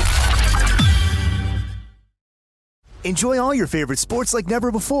 Enjoy all your favorite sports like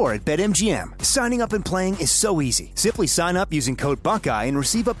never before at BetMGM. Signing up and playing is so easy. Simply sign up using code Buckeye and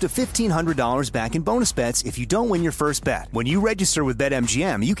receive up to $1,500 back in bonus bets if you don't win your first bet. When you register with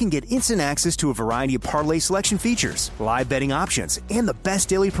BetMGM, you can get instant access to a variety of parlay selection features, live betting options, and the best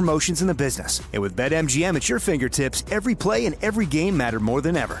daily promotions in the business. And with BetMGM at your fingertips, every play and every game matter more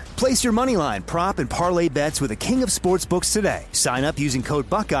than ever. Place your moneyline, prop, and parlay bets with the king of sportsbooks today. Sign up using code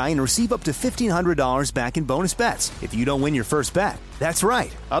Buckeye and receive up to $1,500 back in bonus bets if you don't win your first bet. That's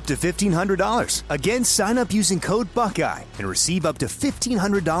right, up to $1,500. Again, sign up using code Buckeye and receive up to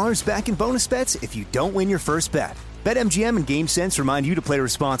 $1,500 back in bonus bets if you don't win your first bet. BetMGM and GameSense remind you to play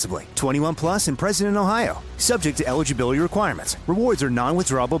responsibly. 21 plus and present in Ohio. Subject to eligibility requirements. Rewards are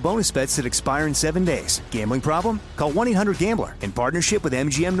non-withdrawable bonus bets that expire in 7 days. Gambling problem? Call 1-800-GAMBLER in partnership with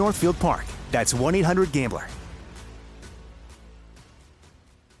MGM Northfield Park. That's 1-800-GAMBLER.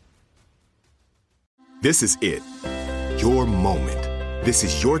 This is it. Your moment. This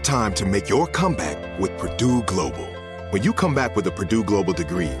is your time to make your comeback with Purdue Global. When you come back with a Purdue Global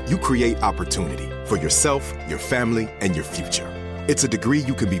degree, you create opportunity for yourself, your family, and your future. It's a degree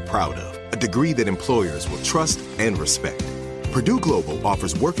you can be proud of, a degree that employers will trust and respect. Purdue Global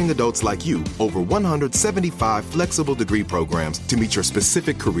offers working adults like you over 175 flexible degree programs to meet your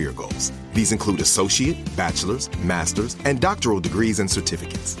specific career goals. These include associate, bachelor's, master's, and doctoral degrees and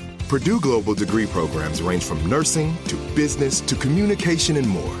certificates. Purdue Global degree programs range from nursing to business to communication and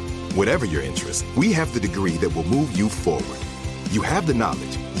more. Whatever your interest, we have the degree that will move you forward. You have the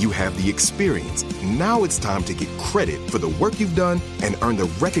knowledge, you have the experience. Now it's time to get credit for the work you've done and earn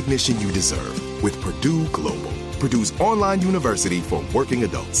the recognition you deserve with Purdue Global, Purdue's online university for working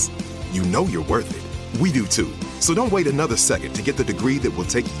adults. You know you're worth it. We do too. So don't wait another second to get the degree that will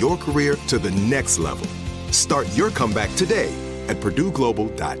take your career to the next level. Start your comeback today at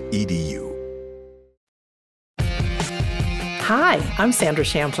purdueglobal.edu. Hi, I'm Sandra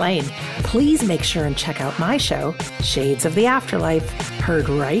Champlain. Please make sure and check out my show, Shades of the Afterlife, heard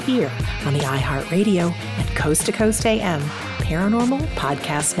right here on the iHeartRadio and Coast to Coast AM Paranormal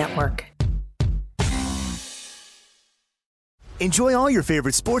Podcast Network. Enjoy all your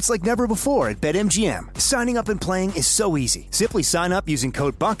favorite sports like never before at BetMGM. Signing up and playing is so easy. Simply sign up using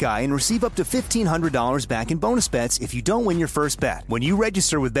code Buckeye and receive up to $1,500 back in bonus bets if you don't win your first bet. When you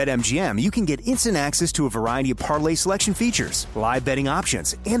register with BetMGM, you can get instant access to a variety of parlay selection features, live betting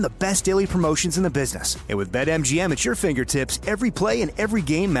options, and the best daily promotions in the business. And with BetMGM at your fingertips, every play and every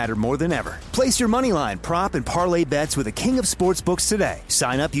game matter more than ever. Place your moneyline, prop, and parlay bets with the king of sportsbooks today.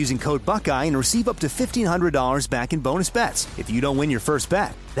 Sign up using code Buckeye and receive up to $1,500 back in bonus bets if you don't win your first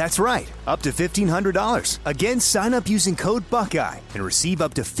bet. That's right, up to $1,500. Again, sign up using code Buckeye and receive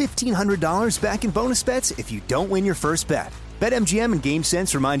up to $1,500 back in bonus bets if you don't win your first bet. BetMGM and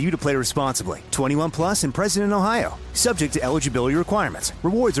GameSense remind you to play responsibly. 21 plus and present in Ohio. Subject to eligibility requirements.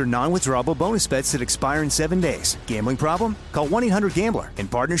 Rewards are non-withdrawable bonus bets that expire in 7 days. Gambling problem? Call 1-800-GAMBLER in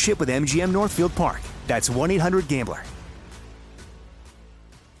partnership with MGM Northfield Park. That's 1-800-GAMBLER.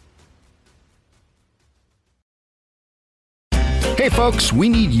 Hey folks, we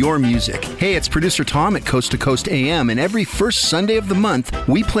need your music. Hey, it's producer Tom at Coast to Coast AM, and every first Sunday of the month,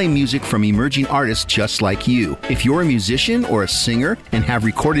 we play music from emerging artists just like you. If you're a musician or a singer and have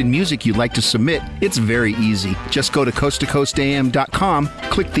recorded music you'd like to submit, it's very easy. Just go to coasttocoastam.com,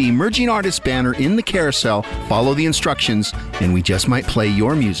 click the Emerging Artists banner in the carousel, follow the instructions, and we just might play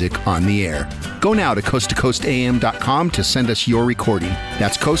your music on the air. Go now to coasttocoastam.com to send us your recording.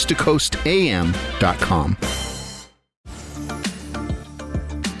 That's coasttocoastam.com.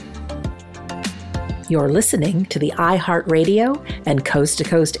 You're listening to the iHeartRadio and Coast to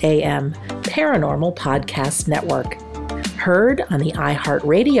Coast AM Paranormal Podcast Network. Heard on the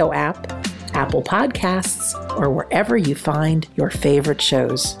iHeartRadio app, Apple Podcasts, or wherever you find your favorite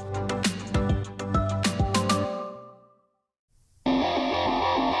shows.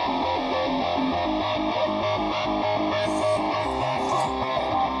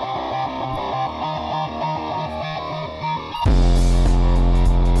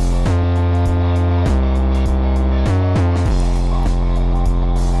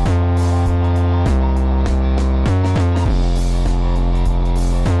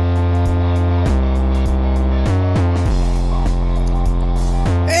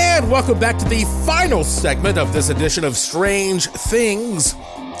 Welcome back to the final segment of this edition of Strange Things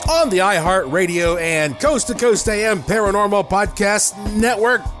on the iHeartRadio and Coast to Coast AM Paranormal Podcast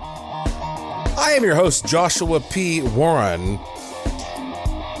Network. I am your host, Joshua P. Warren.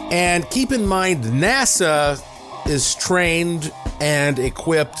 And keep in mind, NASA is trained and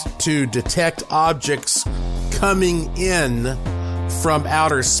equipped to detect objects coming in from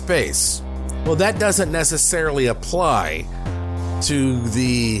outer space. Well, that doesn't necessarily apply to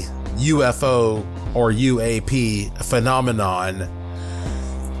the UFO or UAP phenomenon,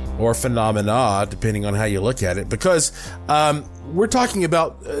 or phenomena, depending on how you look at it, because we're talking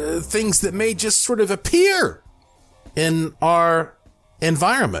about things that may just sort of appear in our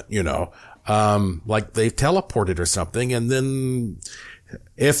environment, you know, like they've teleported or something, and then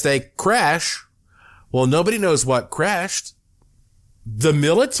if they crash, well, nobody knows what crashed. The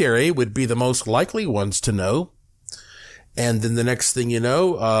military would be the most likely ones to know. And then the next thing you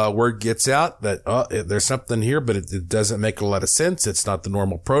know, word gets out that, there's something here, but it doesn't make a lot of sense. It's not the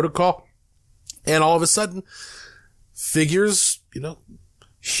normal protocol. And all of a sudden, figures, you know,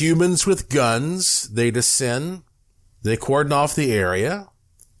 humans with guns, they descend, they cordon off the area,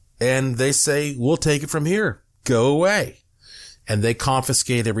 and they say, we'll take it from here. Go away. And they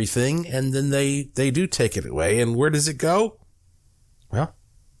confiscate everything, and then they do take it away. And where does it go? Well,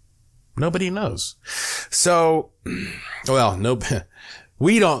 nobody knows. So, well,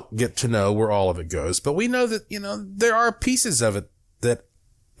 we don't get to know where all of it goes, but we know that, you know, there are pieces of it that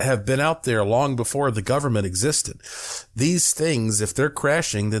have been out there long before the government existed. These things, if they're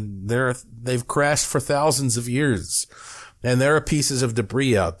crashing, then they've crashed for thousands of years. And there are pieces of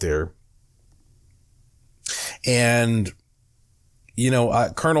debris out there. And, you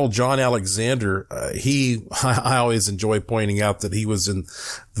know, Colonel John Alexander, I always enjoy pointing out that he was in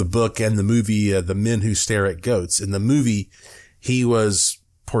the book and the movie, The Men Who Stare at Goats. In the movie, he was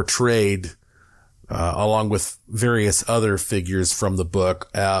portrayed, along with various other figures from the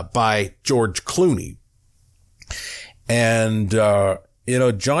book, by George Clooney. And, you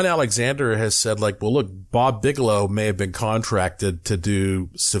know, John Alexander has said, like, well, look, Bob Bigelow may have been contracted to do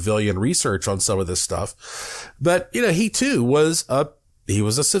civilian research on some of this stuff, but, you know, he too was a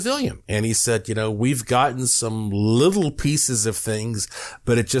civilian. And he said, you know, we've gotten some little pieces of things,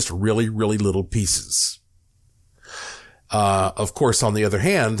 but it's just really, really little pieces. Of course, on the other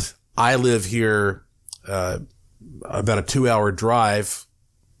hand, I live here, about a 2-hour drive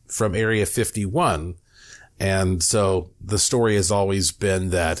from Area 51. And so the story has always been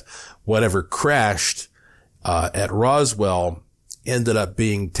that whatever crashed at Roswell ended up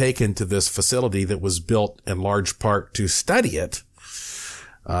being taken to this facility that was built in large part to study it,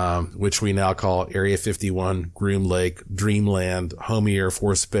 which we now call Area 51, Groom Lake, Dreamland, Homey Air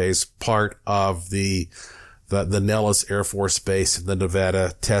Force Base, part of the Nellis Air Force Base, the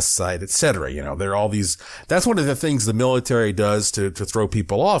Nevada test site, etc. You know, there are all these. That's one of the things the military does to throw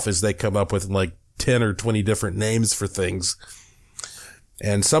people off, is they come up with like 10 or 20 different names for things.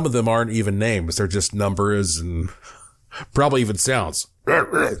 And some of them aren't even names. They're just numbers and probably even sounds.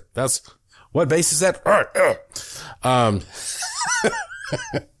 That's what base is that?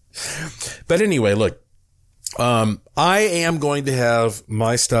 But anyway, look, I am going to have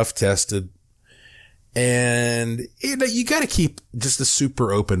my stuff tested, and you got to keep just a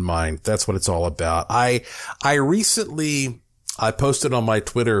super open mind. That's what it's all about. I recently posted on my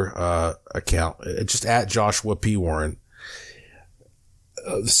Twitter account, just at Joshua P. Warren,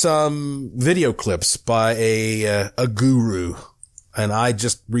 some video clips by a guru. And I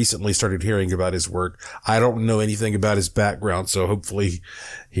just recently started hearing about his work. I don't know anything about his background, so hopefully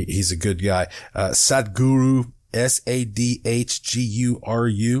he's a good guy. Sadhguru, Sadhguru.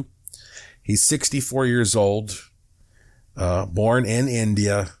 He's 64 years old, born in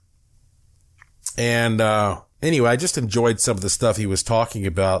India. And anyway, I just enjoyed some of the stuff he was talking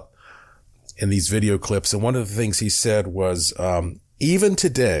about in these video clips. And one of the things he said was, even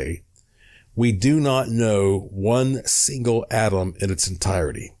today, we do not know one single atom in its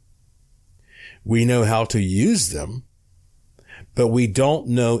entirety. We know how to use them, but we don't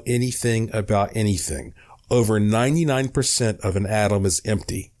know anything about anything. Over 99% of an atom is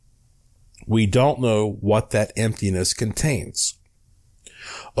empty. We don't know what that emptiness contains.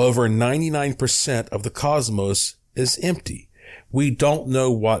 Over 99% of the cosmos is empty. We don't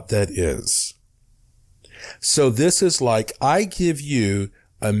know what that is. So this is like, I give you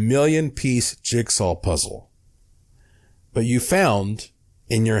a 1,000,000-piece jigsaw puzzle, but you found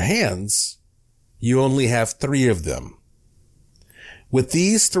in your hands, you only have 3 of them. With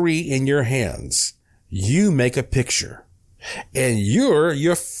these 3 in your hands, you make a picture, and you're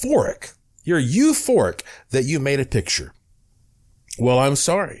euphoric. You're euphoric that you made a picture. Well, I'm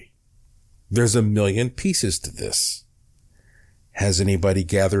sorry. There's 1,000,000 pieces to this. Has anybody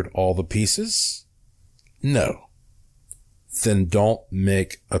gathered all the pieces? No. Then don't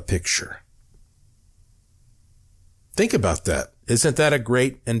make a picture. Think about that. Isn't that a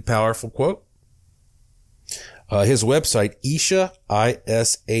great and powerful quote? His website, Isha,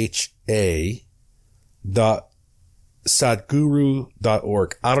 ISHA,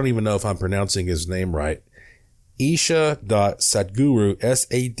 sadhguru.org. I don't even know if I'm pronouncing his name right. Isha.sadhguru,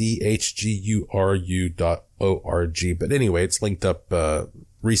 sadhguru.org. But anyway, it's linked up,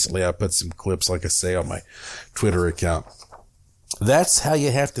 recently. I put some clips, like I say, on my Twitter account. That's how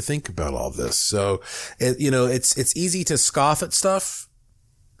you have to think about all this. So, it's easy to scoff at stuff,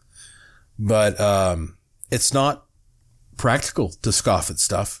 but, it's not practical to scoff at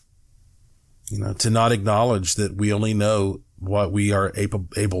stuff, to not acknowledge that we only know what we are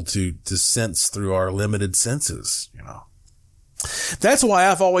able to sense through our limited senses, That's why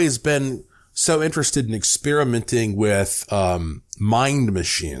I've always been so interested in experimenting with, mind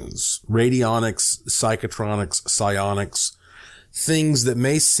machines, radionics, psychotronics, psionics, things that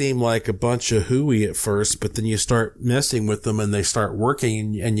may seem like a bunch of hooey at first, but then you start messing with them and they start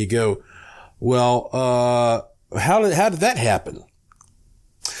working and you go, well, how did that happen?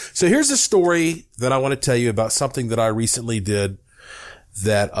 So here's a story that I want to tell you about something that I recently did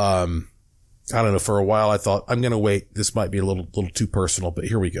that, I don't know, for a while I thought I'm going to wait. This might be a little too personal, but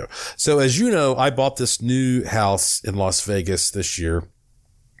here we go. So as you know, I bought this new house in Las Vegas this year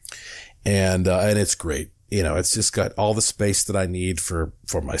and it's great. It's just got all the space that I need for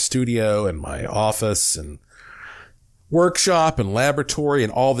my studio and my office and workshop and laboratory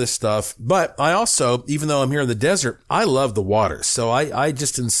and all this stuff. But I also, even though I'm here in the desert, I love the water. So I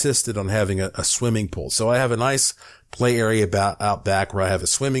just insisted on having a swimming pool. So I have a nice play area out back where I have a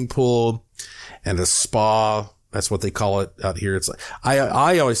swimming pool and a spa. That's what they call it out here. It's like,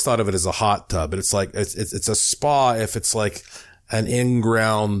 I always thought of it as a hot tub, but it's like, it's a spa if it's like an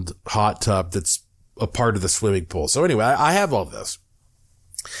in-ground hot tub that's a part of the swimming pool. So anyway, I have all this.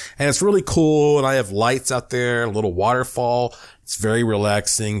 And it's really cool. And I have lights out there, a little waterfall. It's very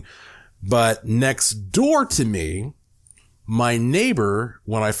relaxing. But next door to me, my neighbor,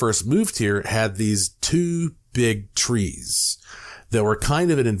 when I first moved here, had these 2 big trees that were kind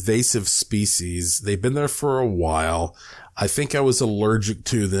of an invasive species. They've been there for a while. I think I was allergic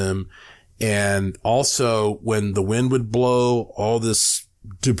to them. And also when the wind would blow, all this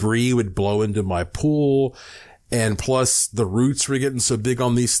debris would blow into my pool. And plus the roots were getting so big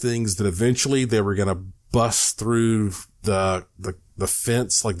on these things that eventually they were going to bust through the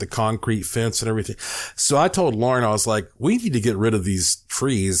fence, like the concrete fence and everything. So I told Lauren, I was like, we need to get rid of these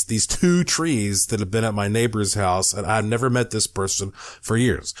trees, these 2 trees that have been at my neighbor's house. And I've never met this person for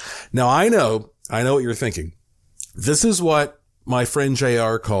years. Now I know what you're thinking. This is what my friend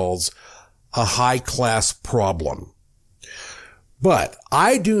JR calls a high class problem. But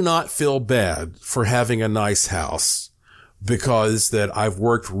I do not feel bad for having a nice house because that I've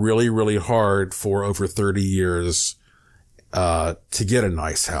worked really, really hard for over 30 years, to get a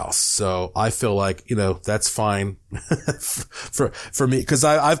nice house. So I feel like, that's fine for me. Cause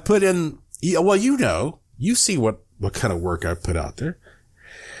I've put in, well, You see what kind of work I put out there.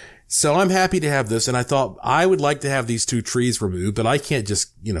 So I'm happy to have this. And I thought I would like to have these 2 trees removed, but I can't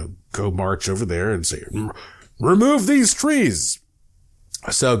just, go march over there and say, remove these trees.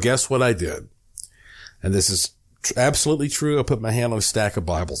 So guess what I did? And this is absolutely true. I put my hand on a stack of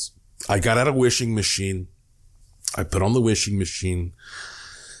Bibles. I got out a wishing machine. I put on the wishing machine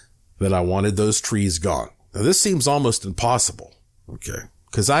that I wanted those trees gone. Now this seems almost impossible. Okay.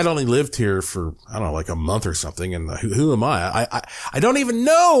 Cause I'd only lived here for, I don't know, like a month or something. And who am I? I don't even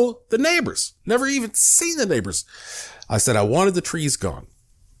know the neighbors. Never even seen the neighbors. I said, I wanted the trees gone.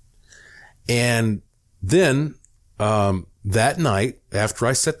 And then, that night after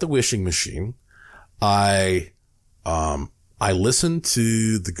I set the wishing machine, I listened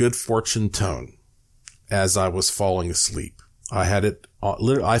to the Good Fortune tone as I was falling asleep. I had it,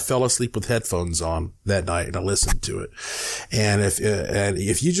 I fell asleep with headphones on that night and I listened to it. And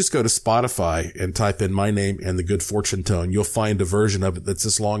if you just go to Spotify and type in my name and the Good Fortune tone, you'll find a version of it that's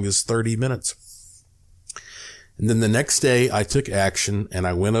as long as 30 minutes. And then the next day I took action and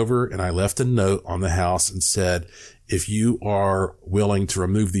I went over and I left a note on the house and said, if you are willing to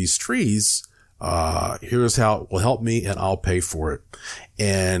remove these trees, here's how it will help me and I'll pay for it.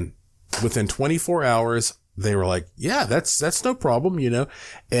 And within 24 hours, they were like, yeah, that's no problem,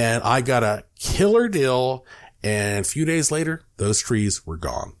 and I got a killer deal. And a few days later, those trees were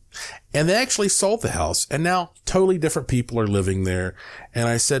gone and they actually sold the house and now totally different people are living there. And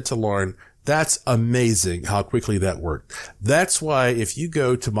I said to Lauren, that's amazing how quickly that worked. That's why if you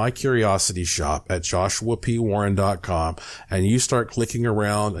go to my curiosity shop at joshuapwarren.com and you start clicking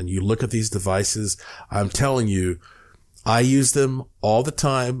around and you look at these devices, I'm telling you, I use them all the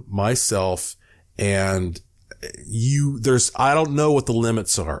time myself. And I don't know what the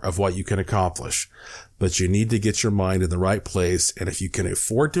limits are of what you can accomplish, but you need to get your mind in the right place. And if you can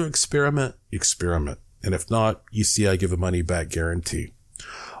afford to experiment. And if not, you see, I give a money back guarantee.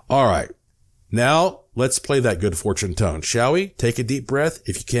 All right. Now let's play that Good Fortune tone, shall we? Take a deep breath.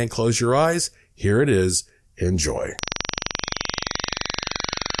 If you can't close your eyes, here it is. Enjoy.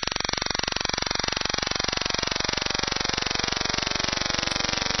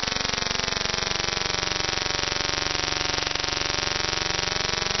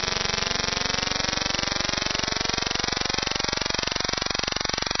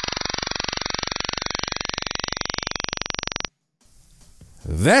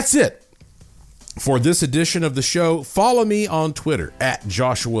 That's it for this edition of the show. Follow me on Twitter at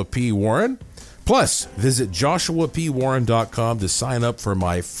Joshua P. Warren. Plus, visit joshuapwarren.com to sign up for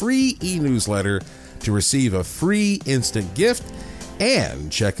my free e-newsletter to receive a free instant gift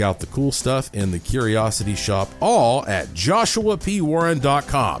and check out the cool stuff in the Curiosity Shop, all at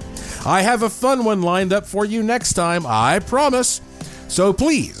joshuapwarren.com. I have a fun one lined up for you next time, I promise. So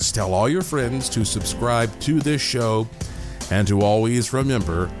please tell all your friends to subscribe to this show and to always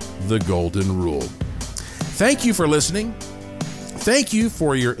remember the golden rule. Thank you for listening. Thank you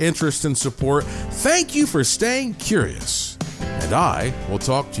for your interest and support. Thank you for staying curious. And I will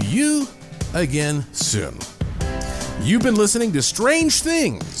talk to you again soon. You've been listening to Strange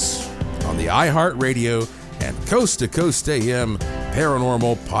Things on the iHeartRadio and Coast to Coast AM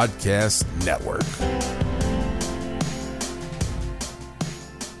Paranormal Podcast Network.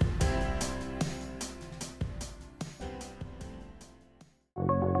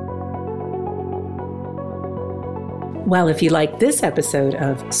 Well, if you like this episode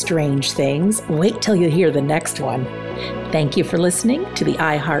of Strange Things, wait till you hear the next one. Thank you for listening to the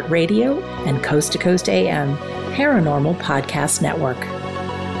iHeartRadio and Coast to Coast AM Paranormal Podcast Network.